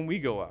least when we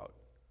go out.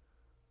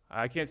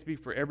 I can't speak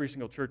for every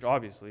single church,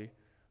 obviously.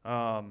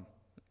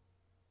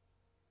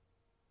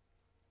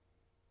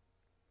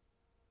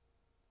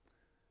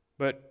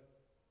 But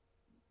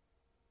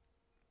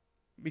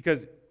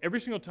because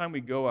every single time we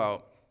go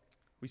out,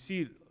 we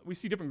see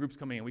different groups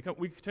coming in. We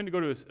tend to go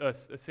to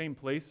a same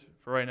place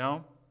for right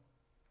now.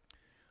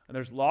 And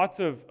there's lots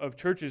of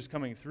churches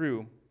coming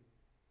through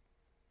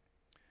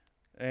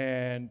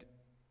and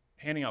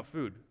handing out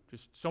food.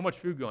 Just so much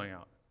food going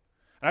out.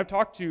 And I've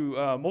talked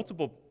to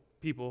multiple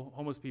people,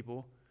 homeless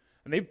people,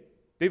 and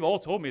they've all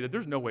told me that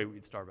there's no way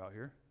we'd starve out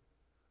here.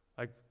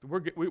 Like,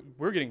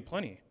 we're getting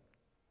plenty.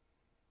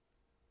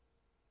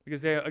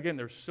 Because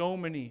there's so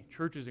many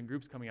churches and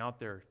groups coming out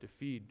there to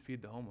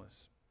feed the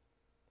homeless.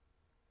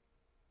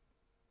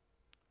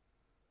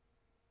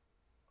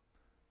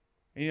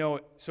 And,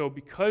 so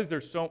because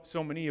there's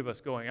so many of us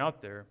going out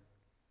there,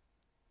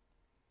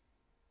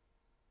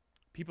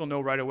 people know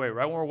right away,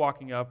 right when we're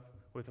walking up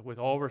with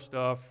all of our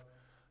stuff,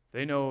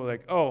 they know,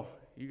 like, oh,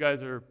 you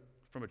guys are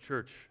from a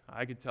church.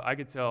 I could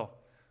tell.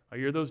 Oh,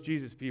 you're those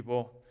Jesus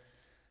people.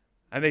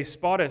 And they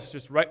spot us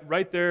just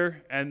right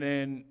there. And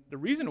then the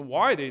reason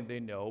why they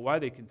know, why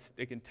they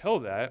can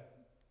tell that,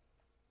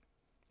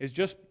 is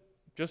just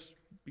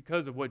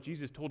because of what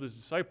Jesus told His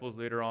disciples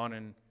later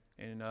on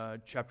in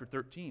chapter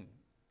 13.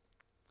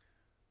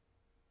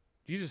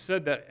 Jesus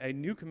said that a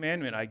new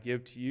commandment I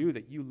give to you,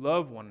 that you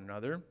love one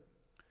another,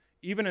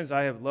 even as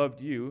I have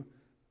loved you,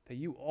 that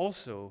you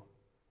also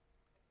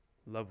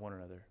love one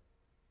another.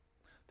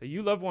 That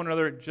you love one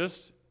another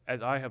just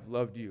as I have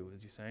loved you,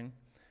 as He's saying.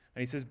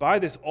 And He says, by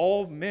this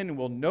all men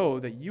will know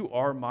that you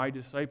are my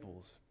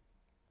disciples,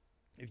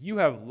 if you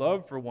have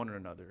love for one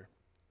another.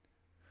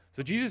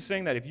 So Jesus is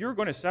saying that if you're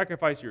going to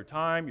sacrifice your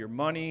time, your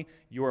money,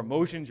 your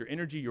emotions, your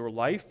energy, your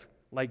life,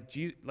 like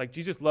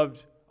Jesus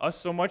loved us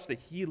so much that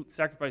He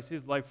sacrificed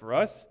His life for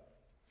us,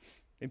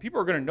 then people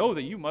are going to know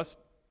that you must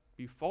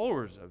be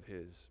followers of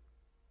His.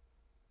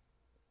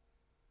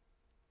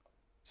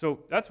 So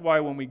that's why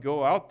when we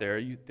go out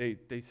there,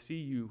 they see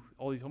you,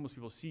 all these homeless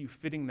people see you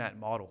fitting that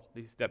model,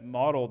 that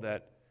model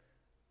that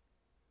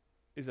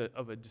is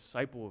of a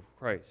disciple of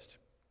Christ,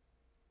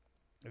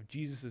 of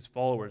Jesus'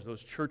 followers,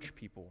 those church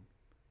people.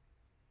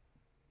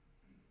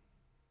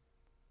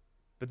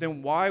 But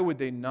then why would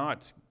they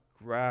not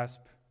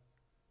grasp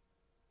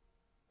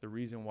the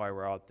reason why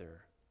we're out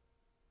there?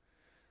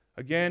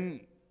 Again,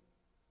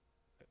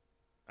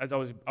 as I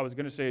was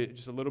going to say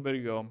just a little bit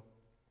ago,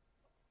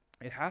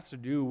 it has to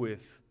do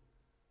with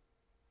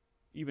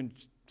even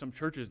some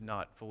churches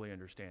not fully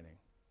understanding.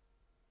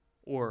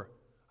 Or,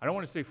 I don't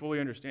want to say fully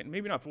understand,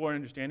 maybe not fully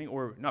understanding,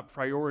 or not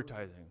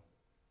prioritizing.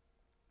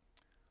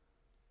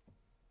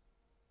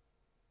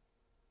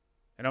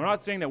 And I'm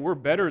not saying that we're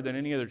better than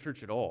any other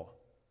church at all.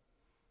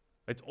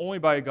 It's only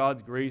by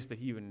God's grace that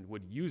He even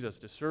would use us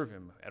to serve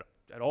Him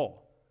at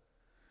all.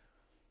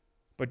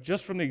 But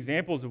just from the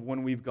examples of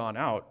when we've gone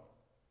out,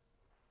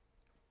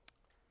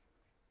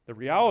 the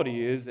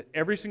reality is that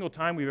every single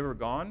time we've ever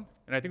gone,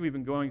 and I think we've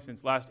been going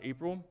since last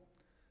April,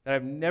 that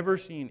I've never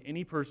seen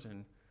any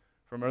person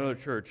from another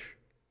church,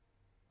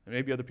 and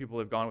maybe other people who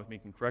have gone with me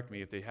can correct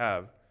me if they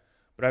have,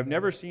 but I've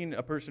never seen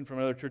a person from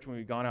another church when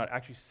we've gone out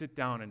actually sit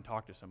down and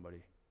talk to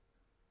somebody.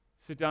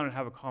 Sit down and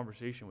have a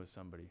conversation with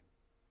somebody.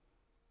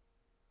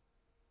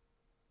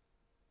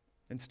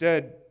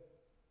 Instead,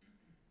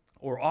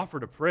 or offer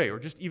to pray, or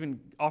just even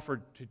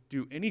offer to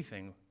do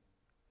anything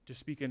to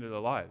speak into their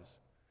lives.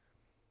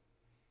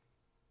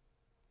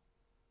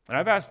 And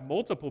I've asked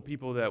multiple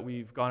people that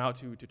we've gone out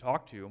to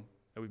talk to,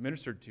 that we've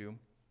ministered to,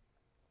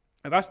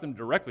 I've asked them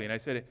directly, and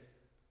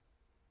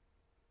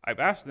I've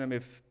asked them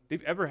if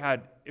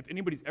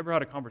anybody's ever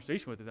had a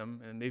conversation with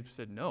them, and they've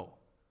said no.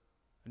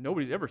 And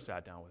nobody's ever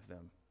sat down with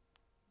them.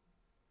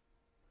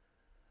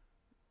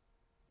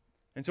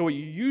 And so what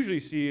you usually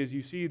see is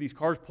you see these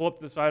cars pull up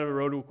to the side of the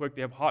road real quick,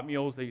 they have hot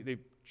meals, they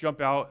jump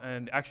out,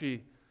 and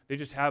actually they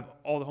just have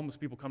all the homeless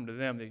people come to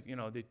them.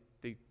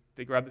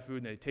 They grab the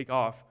food and they take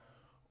off.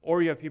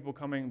 Or you have people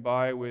coming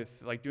by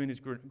with doing these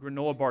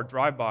granola bar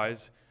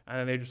drive-bys, and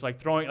then they just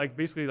throwing,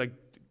 basically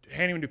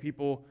handing them to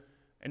people,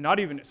 and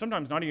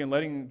sometimes not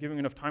even giving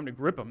enough time to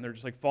grip them. They're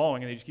just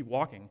following, and they just keep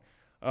walking.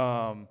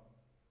 And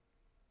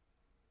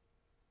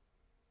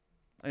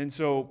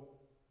so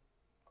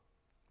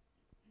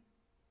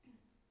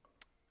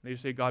they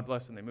just say, God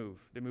bless, and they move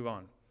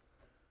on.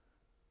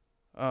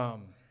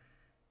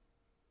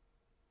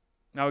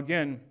 Now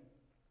again,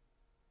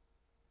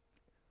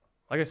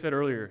 like I said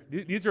earlier,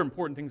 these are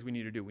important things we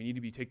need to do. We need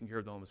to be taking care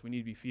of the homeless. We need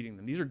to be feeding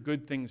them. These are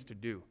good things to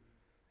do.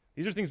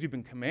 These are things we've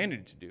been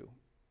commanded to do.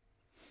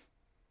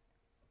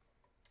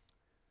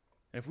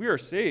 And if we are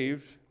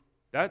saved,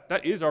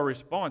 that is our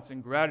response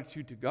in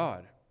gratitude to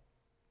God.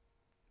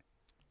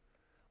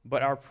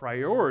 But our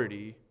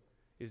priority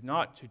is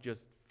not to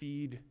just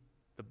feed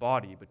the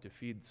body, but to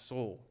feed the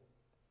soul.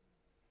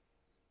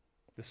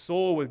 The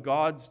soul with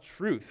God's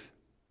truth,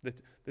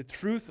 the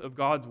truth of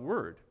God's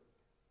word.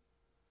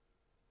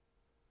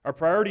 Our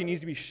priority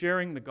needs to be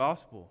sharing the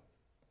gospel.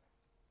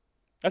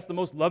 That's the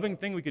most loving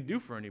thing we could do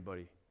for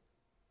anybody.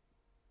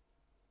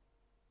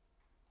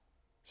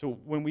 So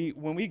when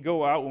we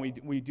go out, when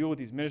we deal with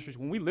these ministries,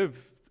 when we live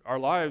our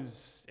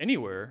lives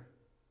anywhere,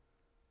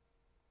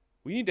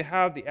 we need to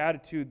have the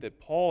attitude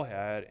that Paul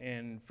had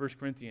in 1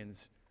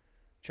 Corinthians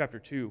chapter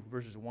 2,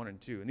 verses 1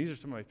 and 2. And these are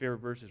some of my favorite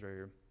verses right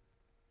here.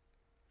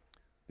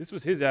 This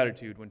was his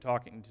attitude when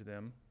talking to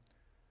them.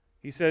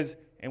 He says,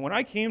 "And when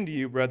I came to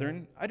you,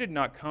 brethren, I did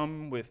not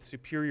come with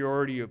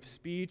superiority of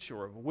speech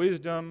or of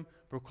wisdom,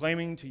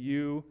 proclaiming to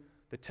you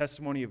the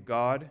testimony of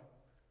God.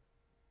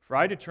 For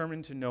I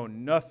determined to know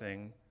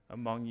nothing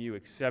among you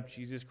except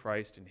Jesus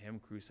Christ and Him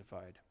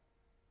crucified."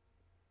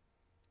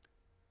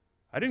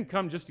 I didn't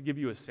come just to give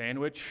you a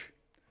sandwich.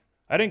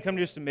 I didn't come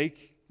just to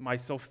make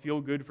myself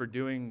feel good for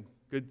doing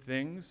good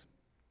things.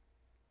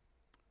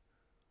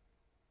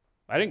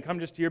 I didn't come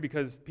just here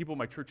because people in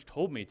my church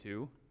told me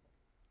to.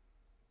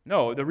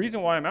 No, the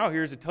reason why I'm out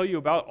here is to tell you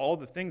about all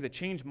the things that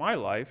changed my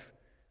life,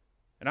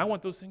 and I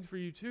want those things for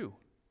you too.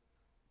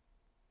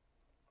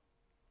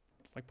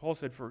 Like Paul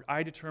said, "For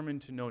I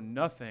determined to know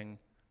nothing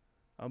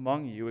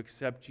among you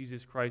except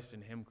Jesus Christ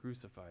and Him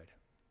crucified."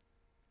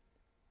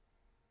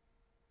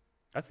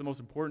 That's the most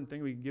important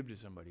thing we can give to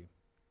somebody.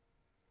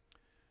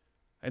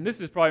 And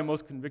this is probably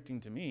most convicting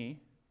to me.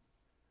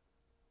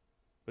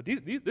 But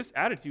this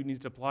attitude needs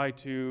to apply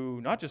to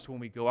not just when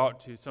we go out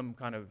to some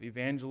kind of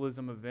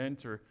evangelism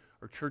event or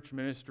church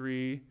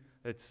ministry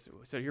that's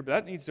said here, but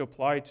that needs to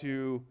apply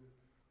to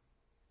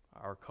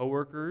our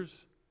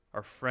coworkers,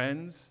 our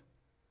friends,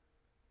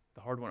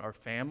 the hard one, our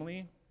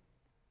family.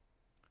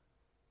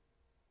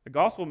 The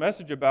gospel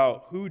message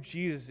about who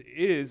Jesus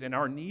is and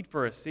our need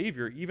for a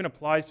Savior even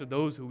applies to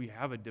those who we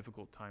have a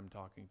difficult time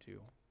talking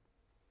to.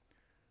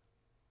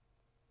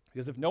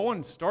 Because if no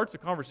one starts a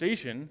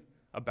conversation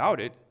about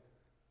it,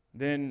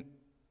 then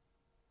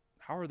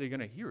how are they going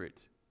to hear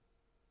it?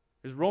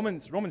 Because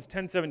Romans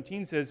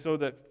 10:17 says,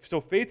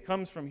 so faith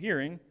comes from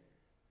hearing,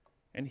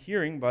 and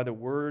hearing by the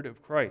word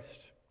of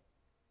Christ.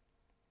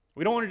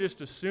 We don't want to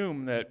just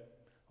assume that,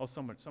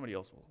 somebody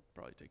else will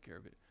probably take care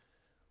of it.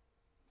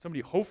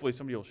 Hopefully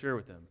somebody will share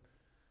with them.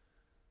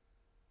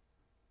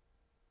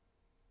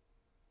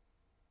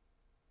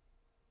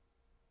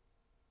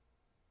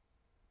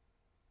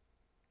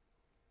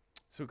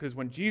 So, because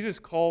when Jesus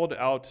called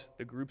out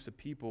the groups of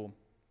people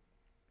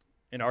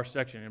in our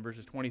section, in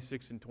verses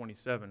 26 and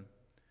 27,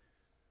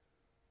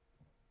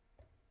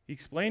 He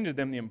explained to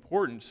them the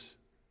importance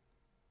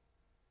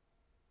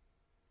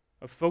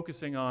of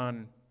focusing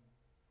on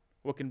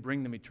what can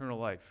bring them eternal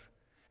life.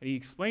 And He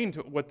explained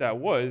what that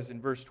was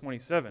in verse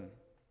 27.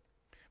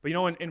 But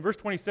in verse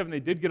 27, they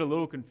did get a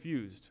little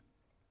confused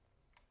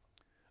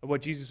of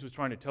what Jesus was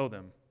trying to tell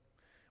them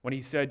when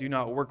He said, "Do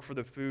not work for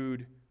the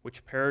food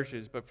which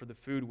perishes, but for the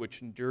food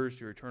which endures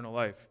to your eternal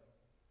life,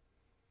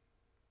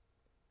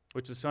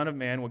 which the Son of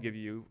Man will give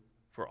you,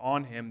 for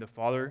on Him the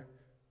Father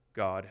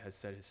God has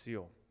set His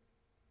seal."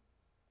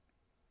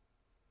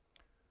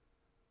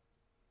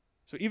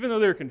 So even though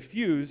they're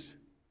confused,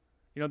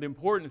 the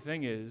important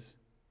thing is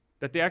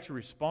that they actually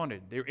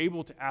responded. They were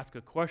able to ask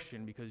a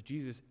question because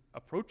Jesus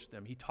approached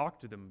them. He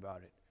talked to them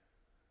about it.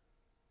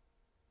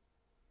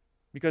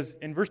 Because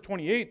in verse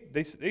 28,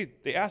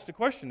 they asked a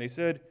question. They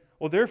said,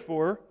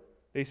 therefore,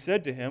 they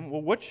said to Him,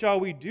 what shall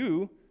we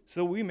do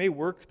so we may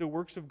work the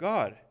works of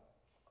God?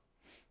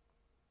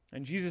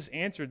 And Jesus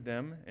answered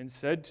them and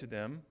said to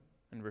them,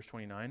 in verse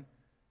 29,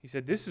 he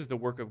said, "This is the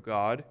work of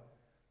God,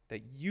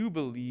 that you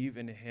believe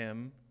in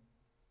him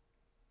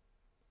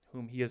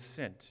whom he has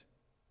sent."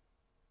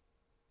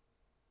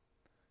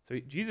 So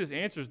Jesus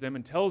answers them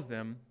and tells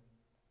them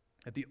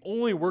that the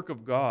only work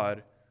of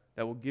God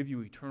that will give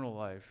you eternal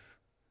life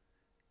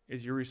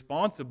is your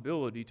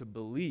responsibility to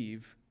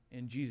believe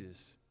in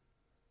Jesus,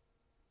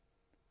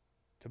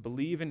 to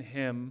believe in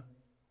him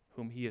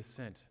whom he has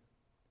sent.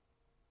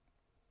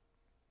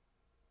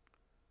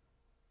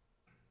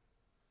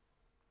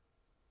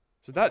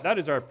 So that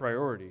is our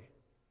priority.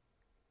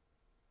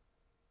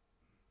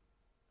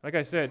 Like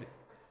I said,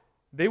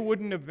 they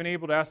wouldn't have been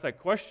able to ask that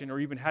question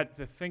or even had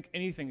to think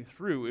anything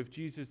through if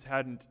Jesus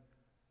hadn't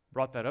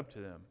brought that up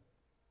to them.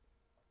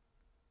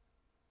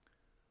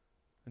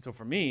 And so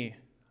for me,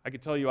 I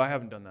could tell you I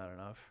haven't done that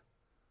enough.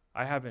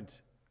 I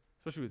haven't,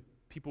 especially with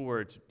people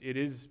where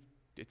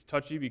it's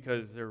touchy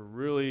because they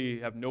really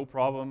have no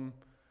problem,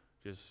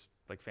 just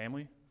like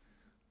family.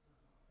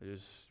 They're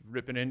just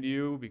ripping into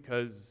you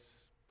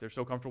because they're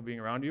so comfortable being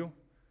around you.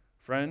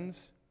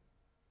 Friends.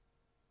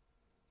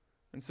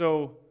 And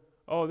so,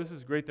 this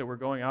is great that we're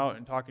going out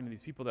and talking to these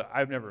people that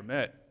I've never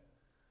met.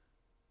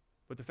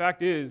 But the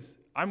fact is,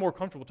 I'm more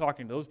comfortable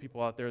talking to those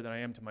people out there than I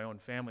am to my own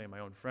family and my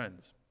own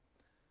friends,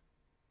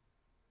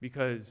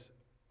 because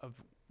of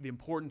the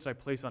importance I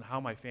place on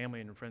how my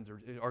family and friends are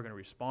going to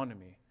respond to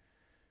me.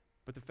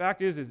 But the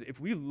fact is if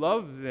we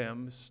love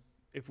them,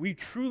 if we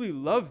truly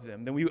love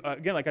them, then we,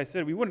 again, like I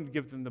said, we wouldn't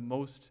give them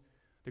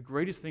the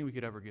greatest thing we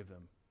could ever give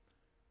them.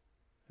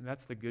 And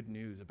that's the good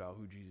news about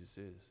who Jesus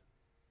is.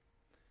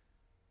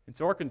 And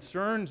so our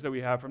concerns that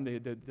we have from the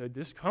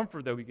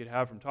discomfort that we could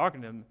have from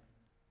talking to him,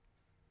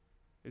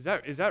 is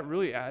that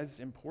really as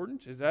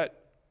important?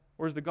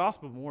 Or is the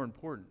gospel more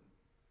important?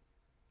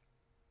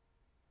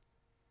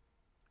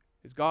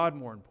 Is God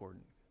more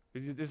important?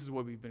 Because this is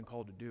what we've been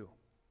called to do.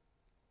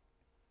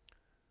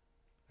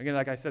 Again,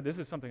 like I said, this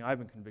is something I've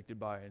been convicted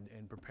by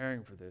in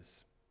preparing for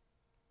this.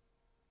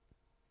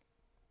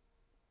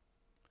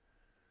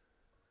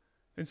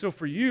 And so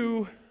for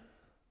you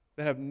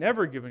that have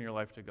never given your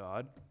life to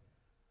God,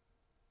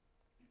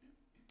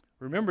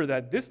 remember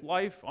that this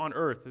life on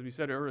earth, as we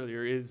said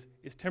earlier, is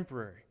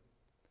temporary.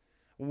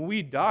 When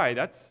we die,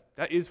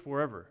 that is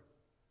forever.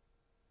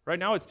 Right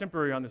now it's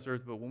temporary on this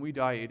earth, but when we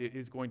die, it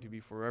is going to be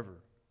forever.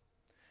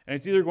 And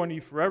it's either going to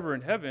be forever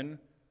in heaven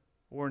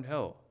or in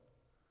hell.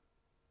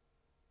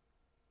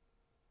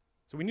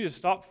 So we need to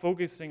stop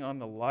focusing on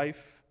the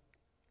life,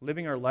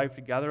 living our life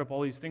to gather up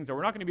all these things that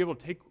we're not going to be able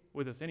to take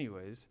with us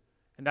anyways,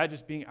 and that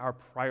just being our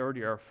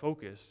priority, our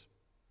focus.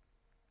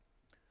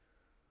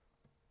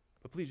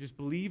 But please just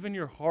believe in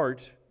your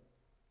heart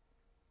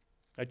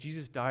that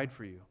Jesus died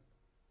for you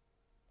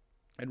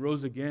and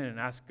rose again, and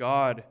ask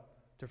God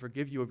to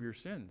forgive you of your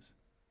sins.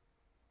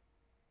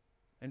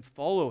 And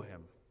follow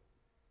him.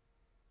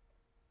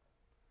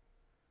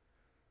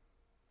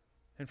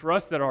 And for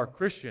us that are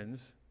Christians,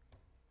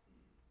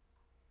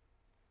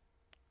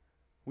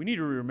 we need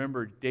to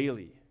remember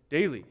daily,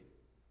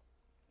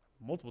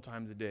 multiple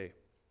times a day,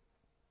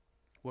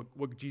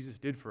 what Jesus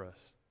did for us.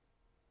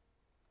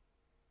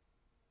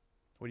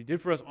 What he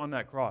did for us on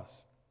that cross.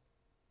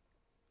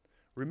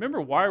 Remember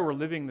why we're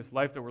living this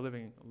life that we're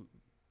living,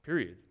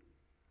 period.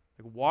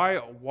 Like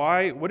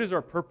why, what is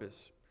our purpose?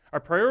 Our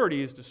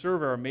priority is to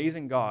serve our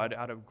amazing God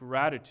out of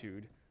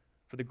gratitude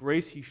for the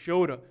grace he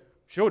showed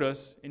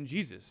us in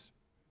Jesus.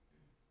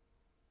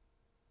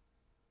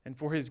 And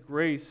for his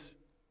grace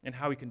and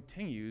how he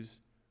continues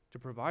to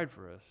provide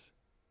for us.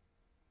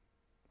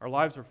 Our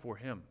lives are for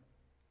him.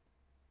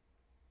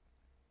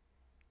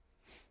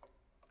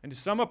 And to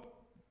sum up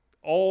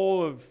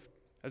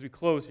as we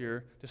close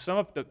here, to sum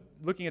up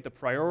looking at the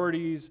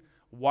priorities,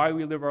 why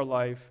we live our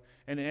life,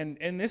 and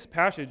in this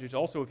passage, it's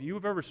also, if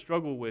you've ever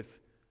struggled with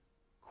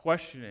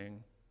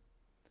questioning,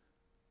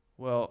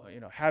 am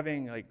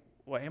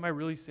I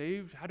really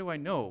saved? How do I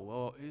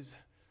know?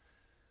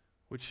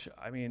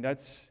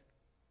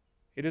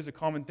 It is a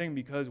common thing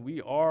because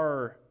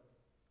our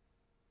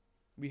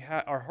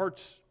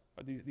hearts,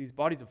 these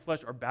bodies of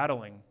flesh are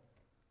battling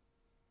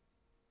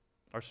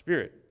our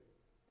spirit.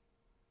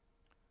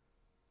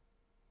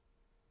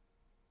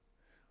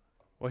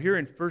 Well, here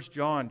in 1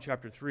 John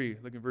chapter 3,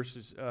 look at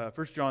verses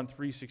 1 John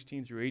 3,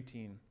 16 through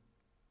 18.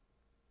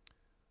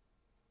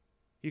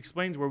 He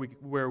explains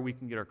where we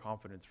can get our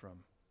confidence from.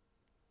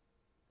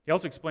 He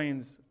also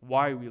explains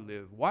why we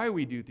live, why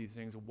we do these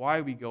things,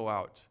 why we go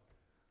out.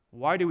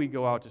 Why do we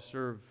go out to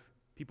serve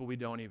people we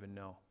don't even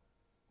know?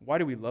 Why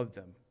do we love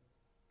them?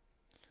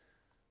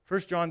 1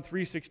 John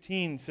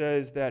 3:16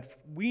 says that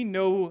we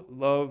know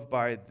love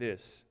by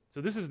this. So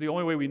this is the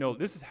only way we know.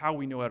 This is how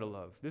we know how to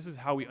love. This is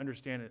how we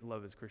understand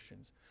love as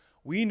Christians.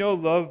 We know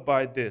love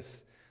by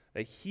this,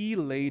 that he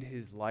laid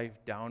his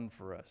life down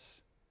for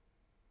us.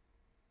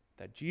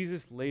 That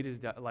Jesus laid his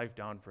life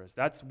down for us.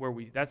 That's where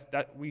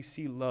we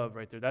see love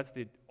right there. That's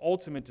the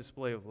ultimate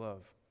display of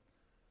love.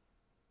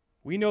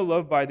 We know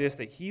love by this,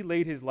 that he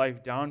laid his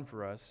life down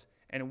for us,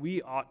 and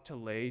we ought to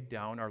lay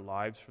down our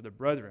lives for the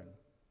brethren.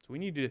 So we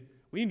need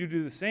to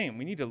do the same.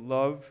 We need to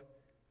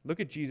look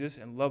at Jesus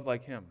and love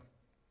like him.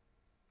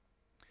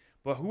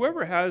 But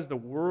whoever has the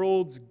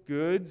world's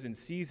goods and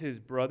sees his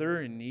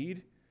brother in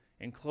need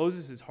and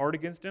closes his heart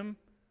against him,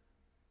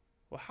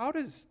 well, how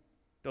does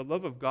the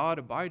love of God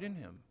abide in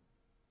him?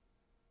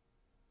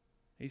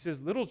 He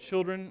says, little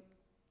children,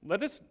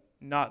 let us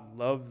not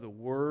love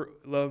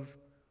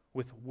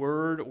with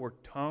word or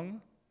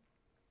tongue,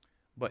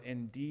 but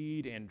in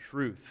deed and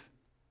truth.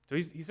 So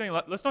he's saying,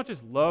 let's not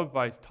just love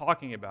by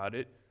talking about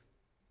it.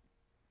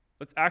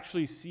 Let's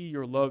actually see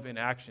your love in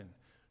action.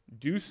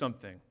 Do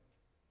something.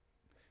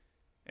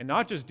 And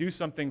not just do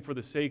something for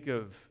the sake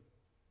of,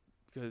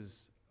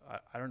 because,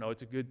 I don't know,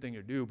 it's a good thing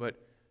to do, but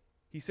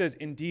he says,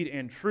 in deed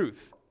and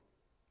truth.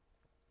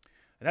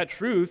 And that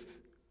truth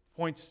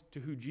points to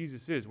who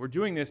Jesus is. We're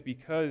doing this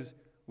because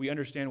we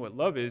understand what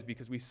love is,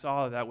 because we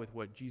saw that with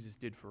what Jesus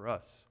did for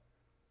us.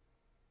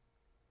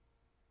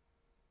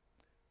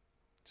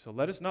 So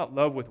let us not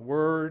love with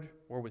word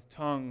or with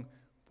tongue,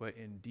 but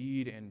in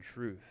deed and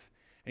truth.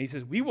 And he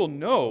says, we will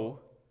know,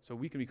 so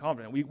we can be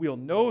confident, we'll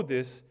know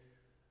this,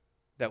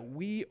 that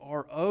we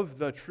are of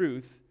the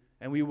truth,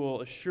 and we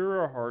will assure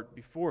our heart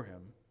before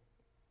him.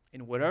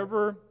 In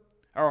whatever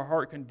our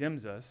heart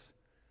condemns us,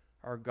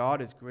 our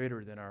God is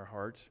greater than our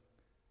heart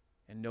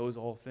and knows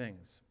all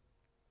things.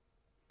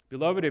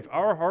 Beloved, if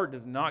our heart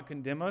does not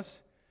condemn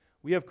us,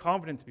 we have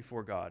confidence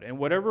before God, and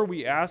whatever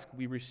we ask,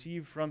 we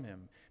receive from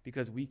him,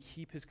 because we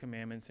keep his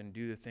commandments and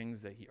do the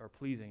things that are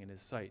pleasing in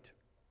his sight.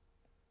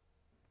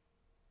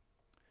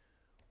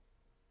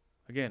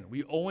 Again,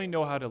 we only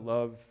know how to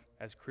love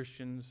as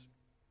Christians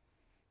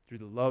through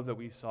the love that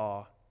we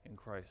saw in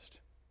Christ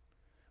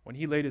when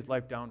he laid his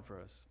life down for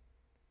us.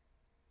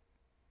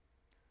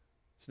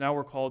 So now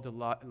we're called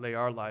to lay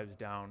our lives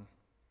down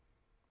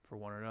for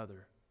one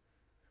another.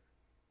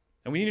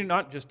 And we need to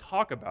not just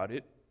talk about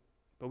it,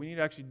 but we need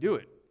to actually do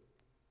it.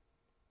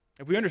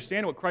 If we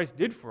understand what Christ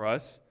did for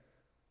us,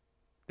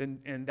 then,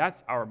 and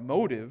that's our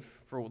motive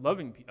for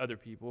loving other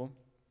people,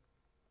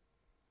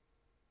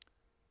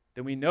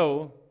 then we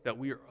know that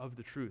we are of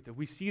the truth. If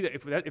we see that,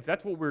 if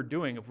that's what we're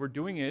doing, if we're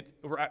doing it,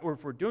 or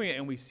if we're doing it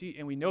and we see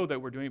and we know that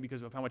we're doing it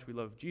because of how much we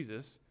love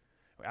Jesus,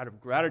 out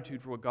of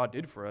gratitude for what God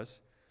did for us,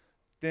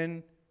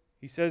 then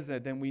he says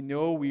that then we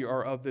know we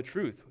are of the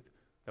truth,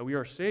 that we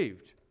are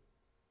saved.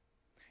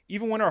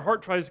 Even when our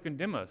heart tries to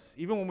condemn us,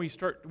 even when we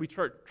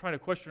start trying to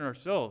question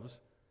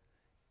ourselves,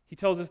 he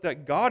tells us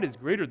that God is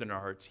greater than our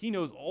hearts. He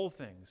knows all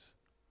things.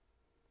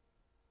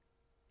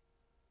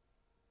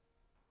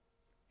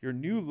 Your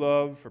new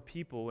love for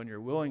people and your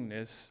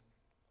willingness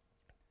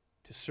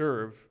to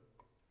serve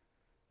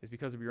is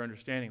because of your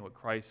understanding what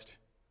Christ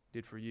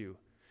did for you.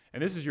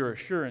 And this is your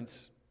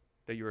assurance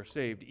that you are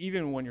saved,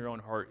 even when your own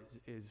heart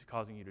is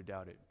causing you to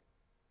doubt it.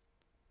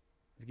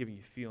 It's giving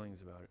you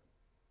feelings about it.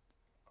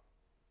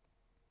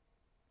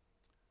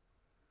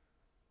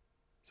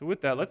 So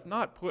with that, let's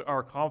not put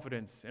our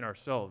confidence in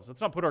ourselves.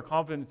 Let's not put our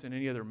confidence in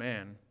any other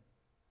man.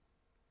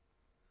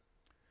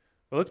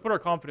 But let's put our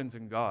confidence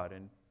in God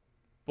and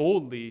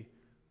boldly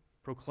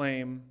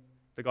proclaim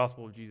the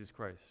gospel of Jesus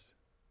Christ.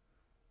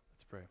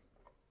 Let's pray.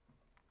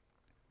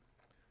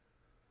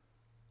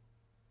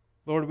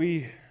 Lord,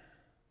 we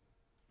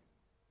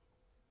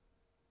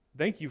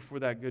thank you for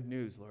that good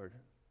news, Lord.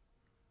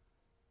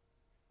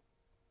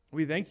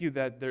 We thank you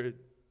that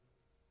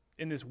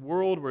in this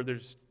world where there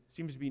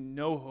seems to be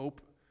no hope,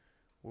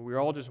 where we're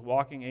all just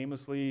walking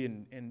aimlessly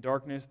in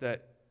darkness,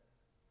 that,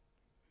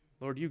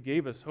 Lord, you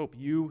gave us hope.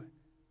 You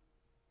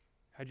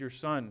had your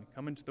Son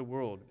come into the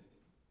world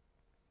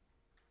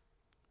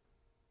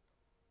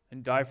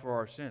and die for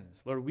our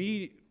sins. Lord,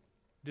 we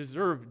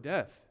deserve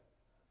death.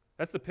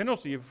 That's the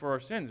penalty for our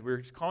sins.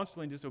 We're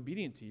constantly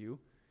disobedient to you,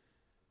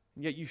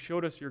 and yet you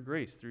showed us your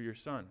grace through your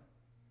Son.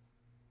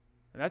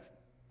 And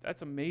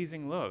that's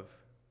amazing love.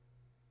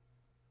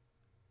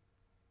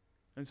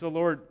 And so,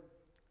 Lord,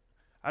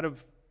 out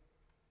of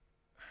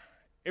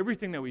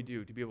everything that we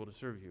do to be able to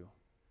serve you,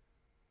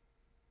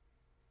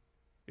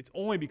 it's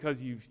only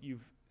because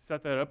you've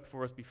set that up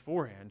for us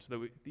beforehand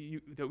so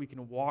that we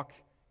can walk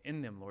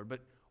in them, Lord.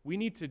 But we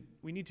need to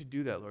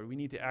do that, Lord. We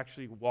need to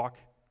actually walk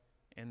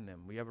in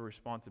them. We have a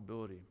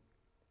responsibility.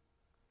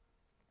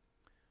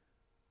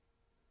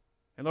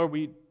 And Lord,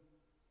 it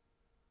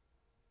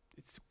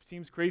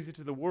seems crazy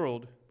to the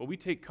world, but we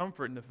take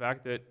comfort in the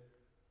fact that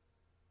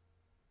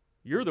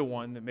you're the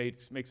one that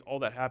makes all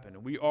that happen.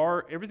 And we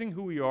are, everything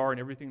who we are and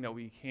everything that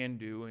we can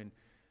do and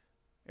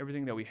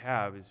everything that we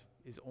have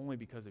is only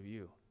because of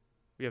you.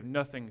 We have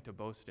nothing to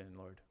boast in,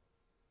 Lord.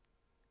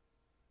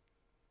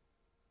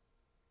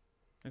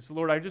 And so,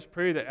 Lord, I just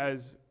pray that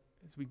as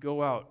we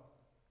go out,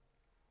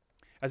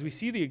 as we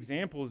see the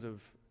examples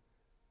of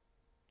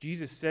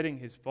Jesus setting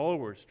his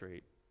followers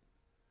straight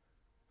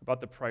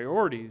about the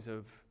priorities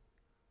of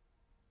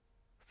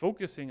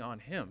focusing on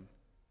him,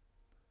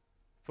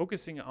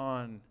 focusing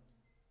on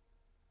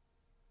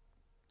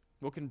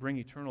what can bring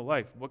eternal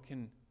life,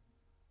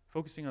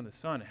 focusing on the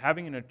Son,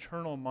 having an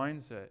eternal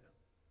mindset.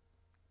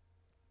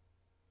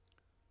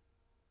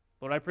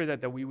 Lord, I pray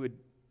that we would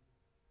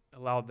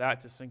allow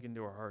that to sink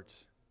into our hearts,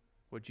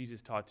 what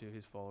Jesus taught to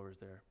his followers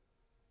there.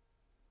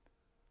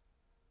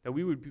 That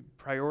we would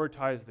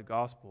prioritize the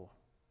gospel.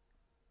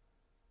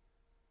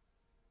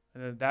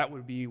 And that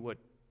would be what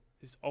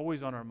is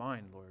always on our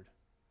mind, Lord.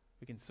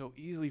 We can so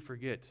easily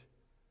forget.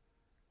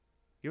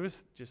 Give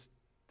us just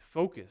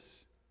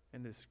focus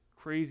in this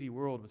crazy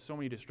world with so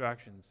many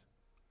distractions.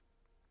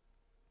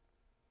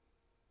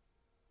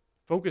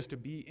 Focus to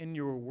be in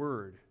your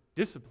word.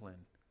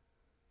 Discipline.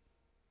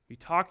 Be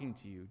talking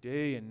to you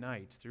day and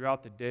night,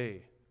 throughout the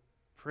day,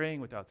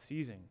 praying without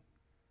ceasing.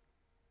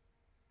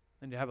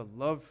 And to have a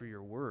love for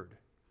your word.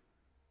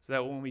 So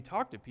that when we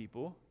talk to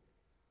people,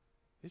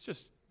 it's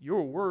just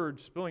your word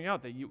spilling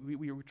out that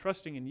we are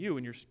trusting in you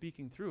and you're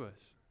speaking through us.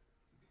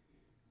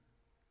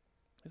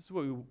 This is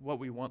what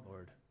we want,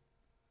 Lord.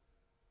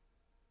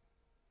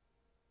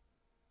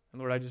 And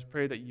Lord, I just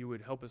pray that you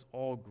would help us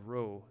all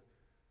grow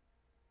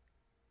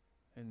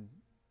and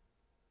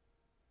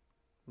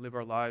live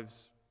our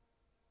lives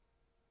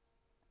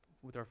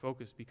with our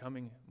focus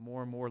becoming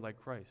more and more like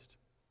Christ.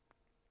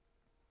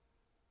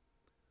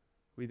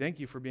 We thank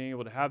you for being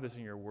able to have this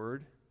in your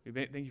word. We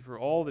thank you for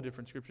all the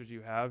different scriptures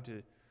you have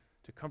to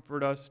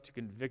comfort us, to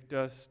convict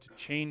us, to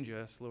change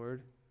us,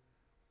 Lord.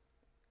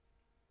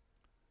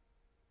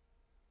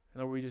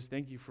 And Lord, we just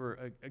thank you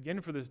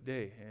again for this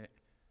day.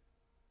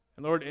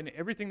 And Lord, in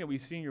everything that we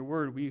see in your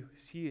word, we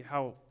see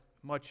how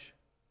much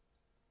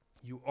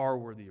you are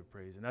worthy of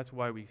praise. And that's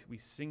why we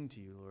sing to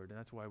you, Lord, and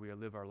that's why we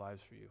live our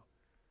lives for you.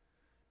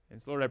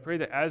 And so, Lord, I pray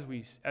that as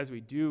we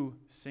do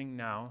sing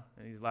now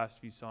in these last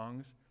few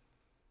songs,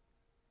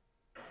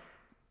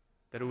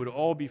 that it would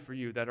all be for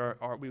you, that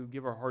we would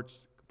give our hearts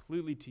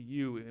completely to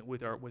you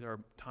with our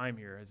time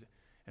here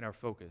and our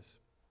focus.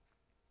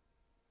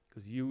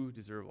 Because you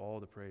deserve all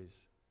the praise.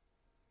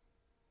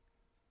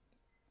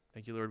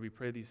 Thank you, Lord. We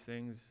pray these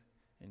things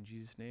in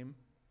Jesus' name.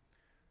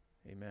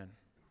 Amen.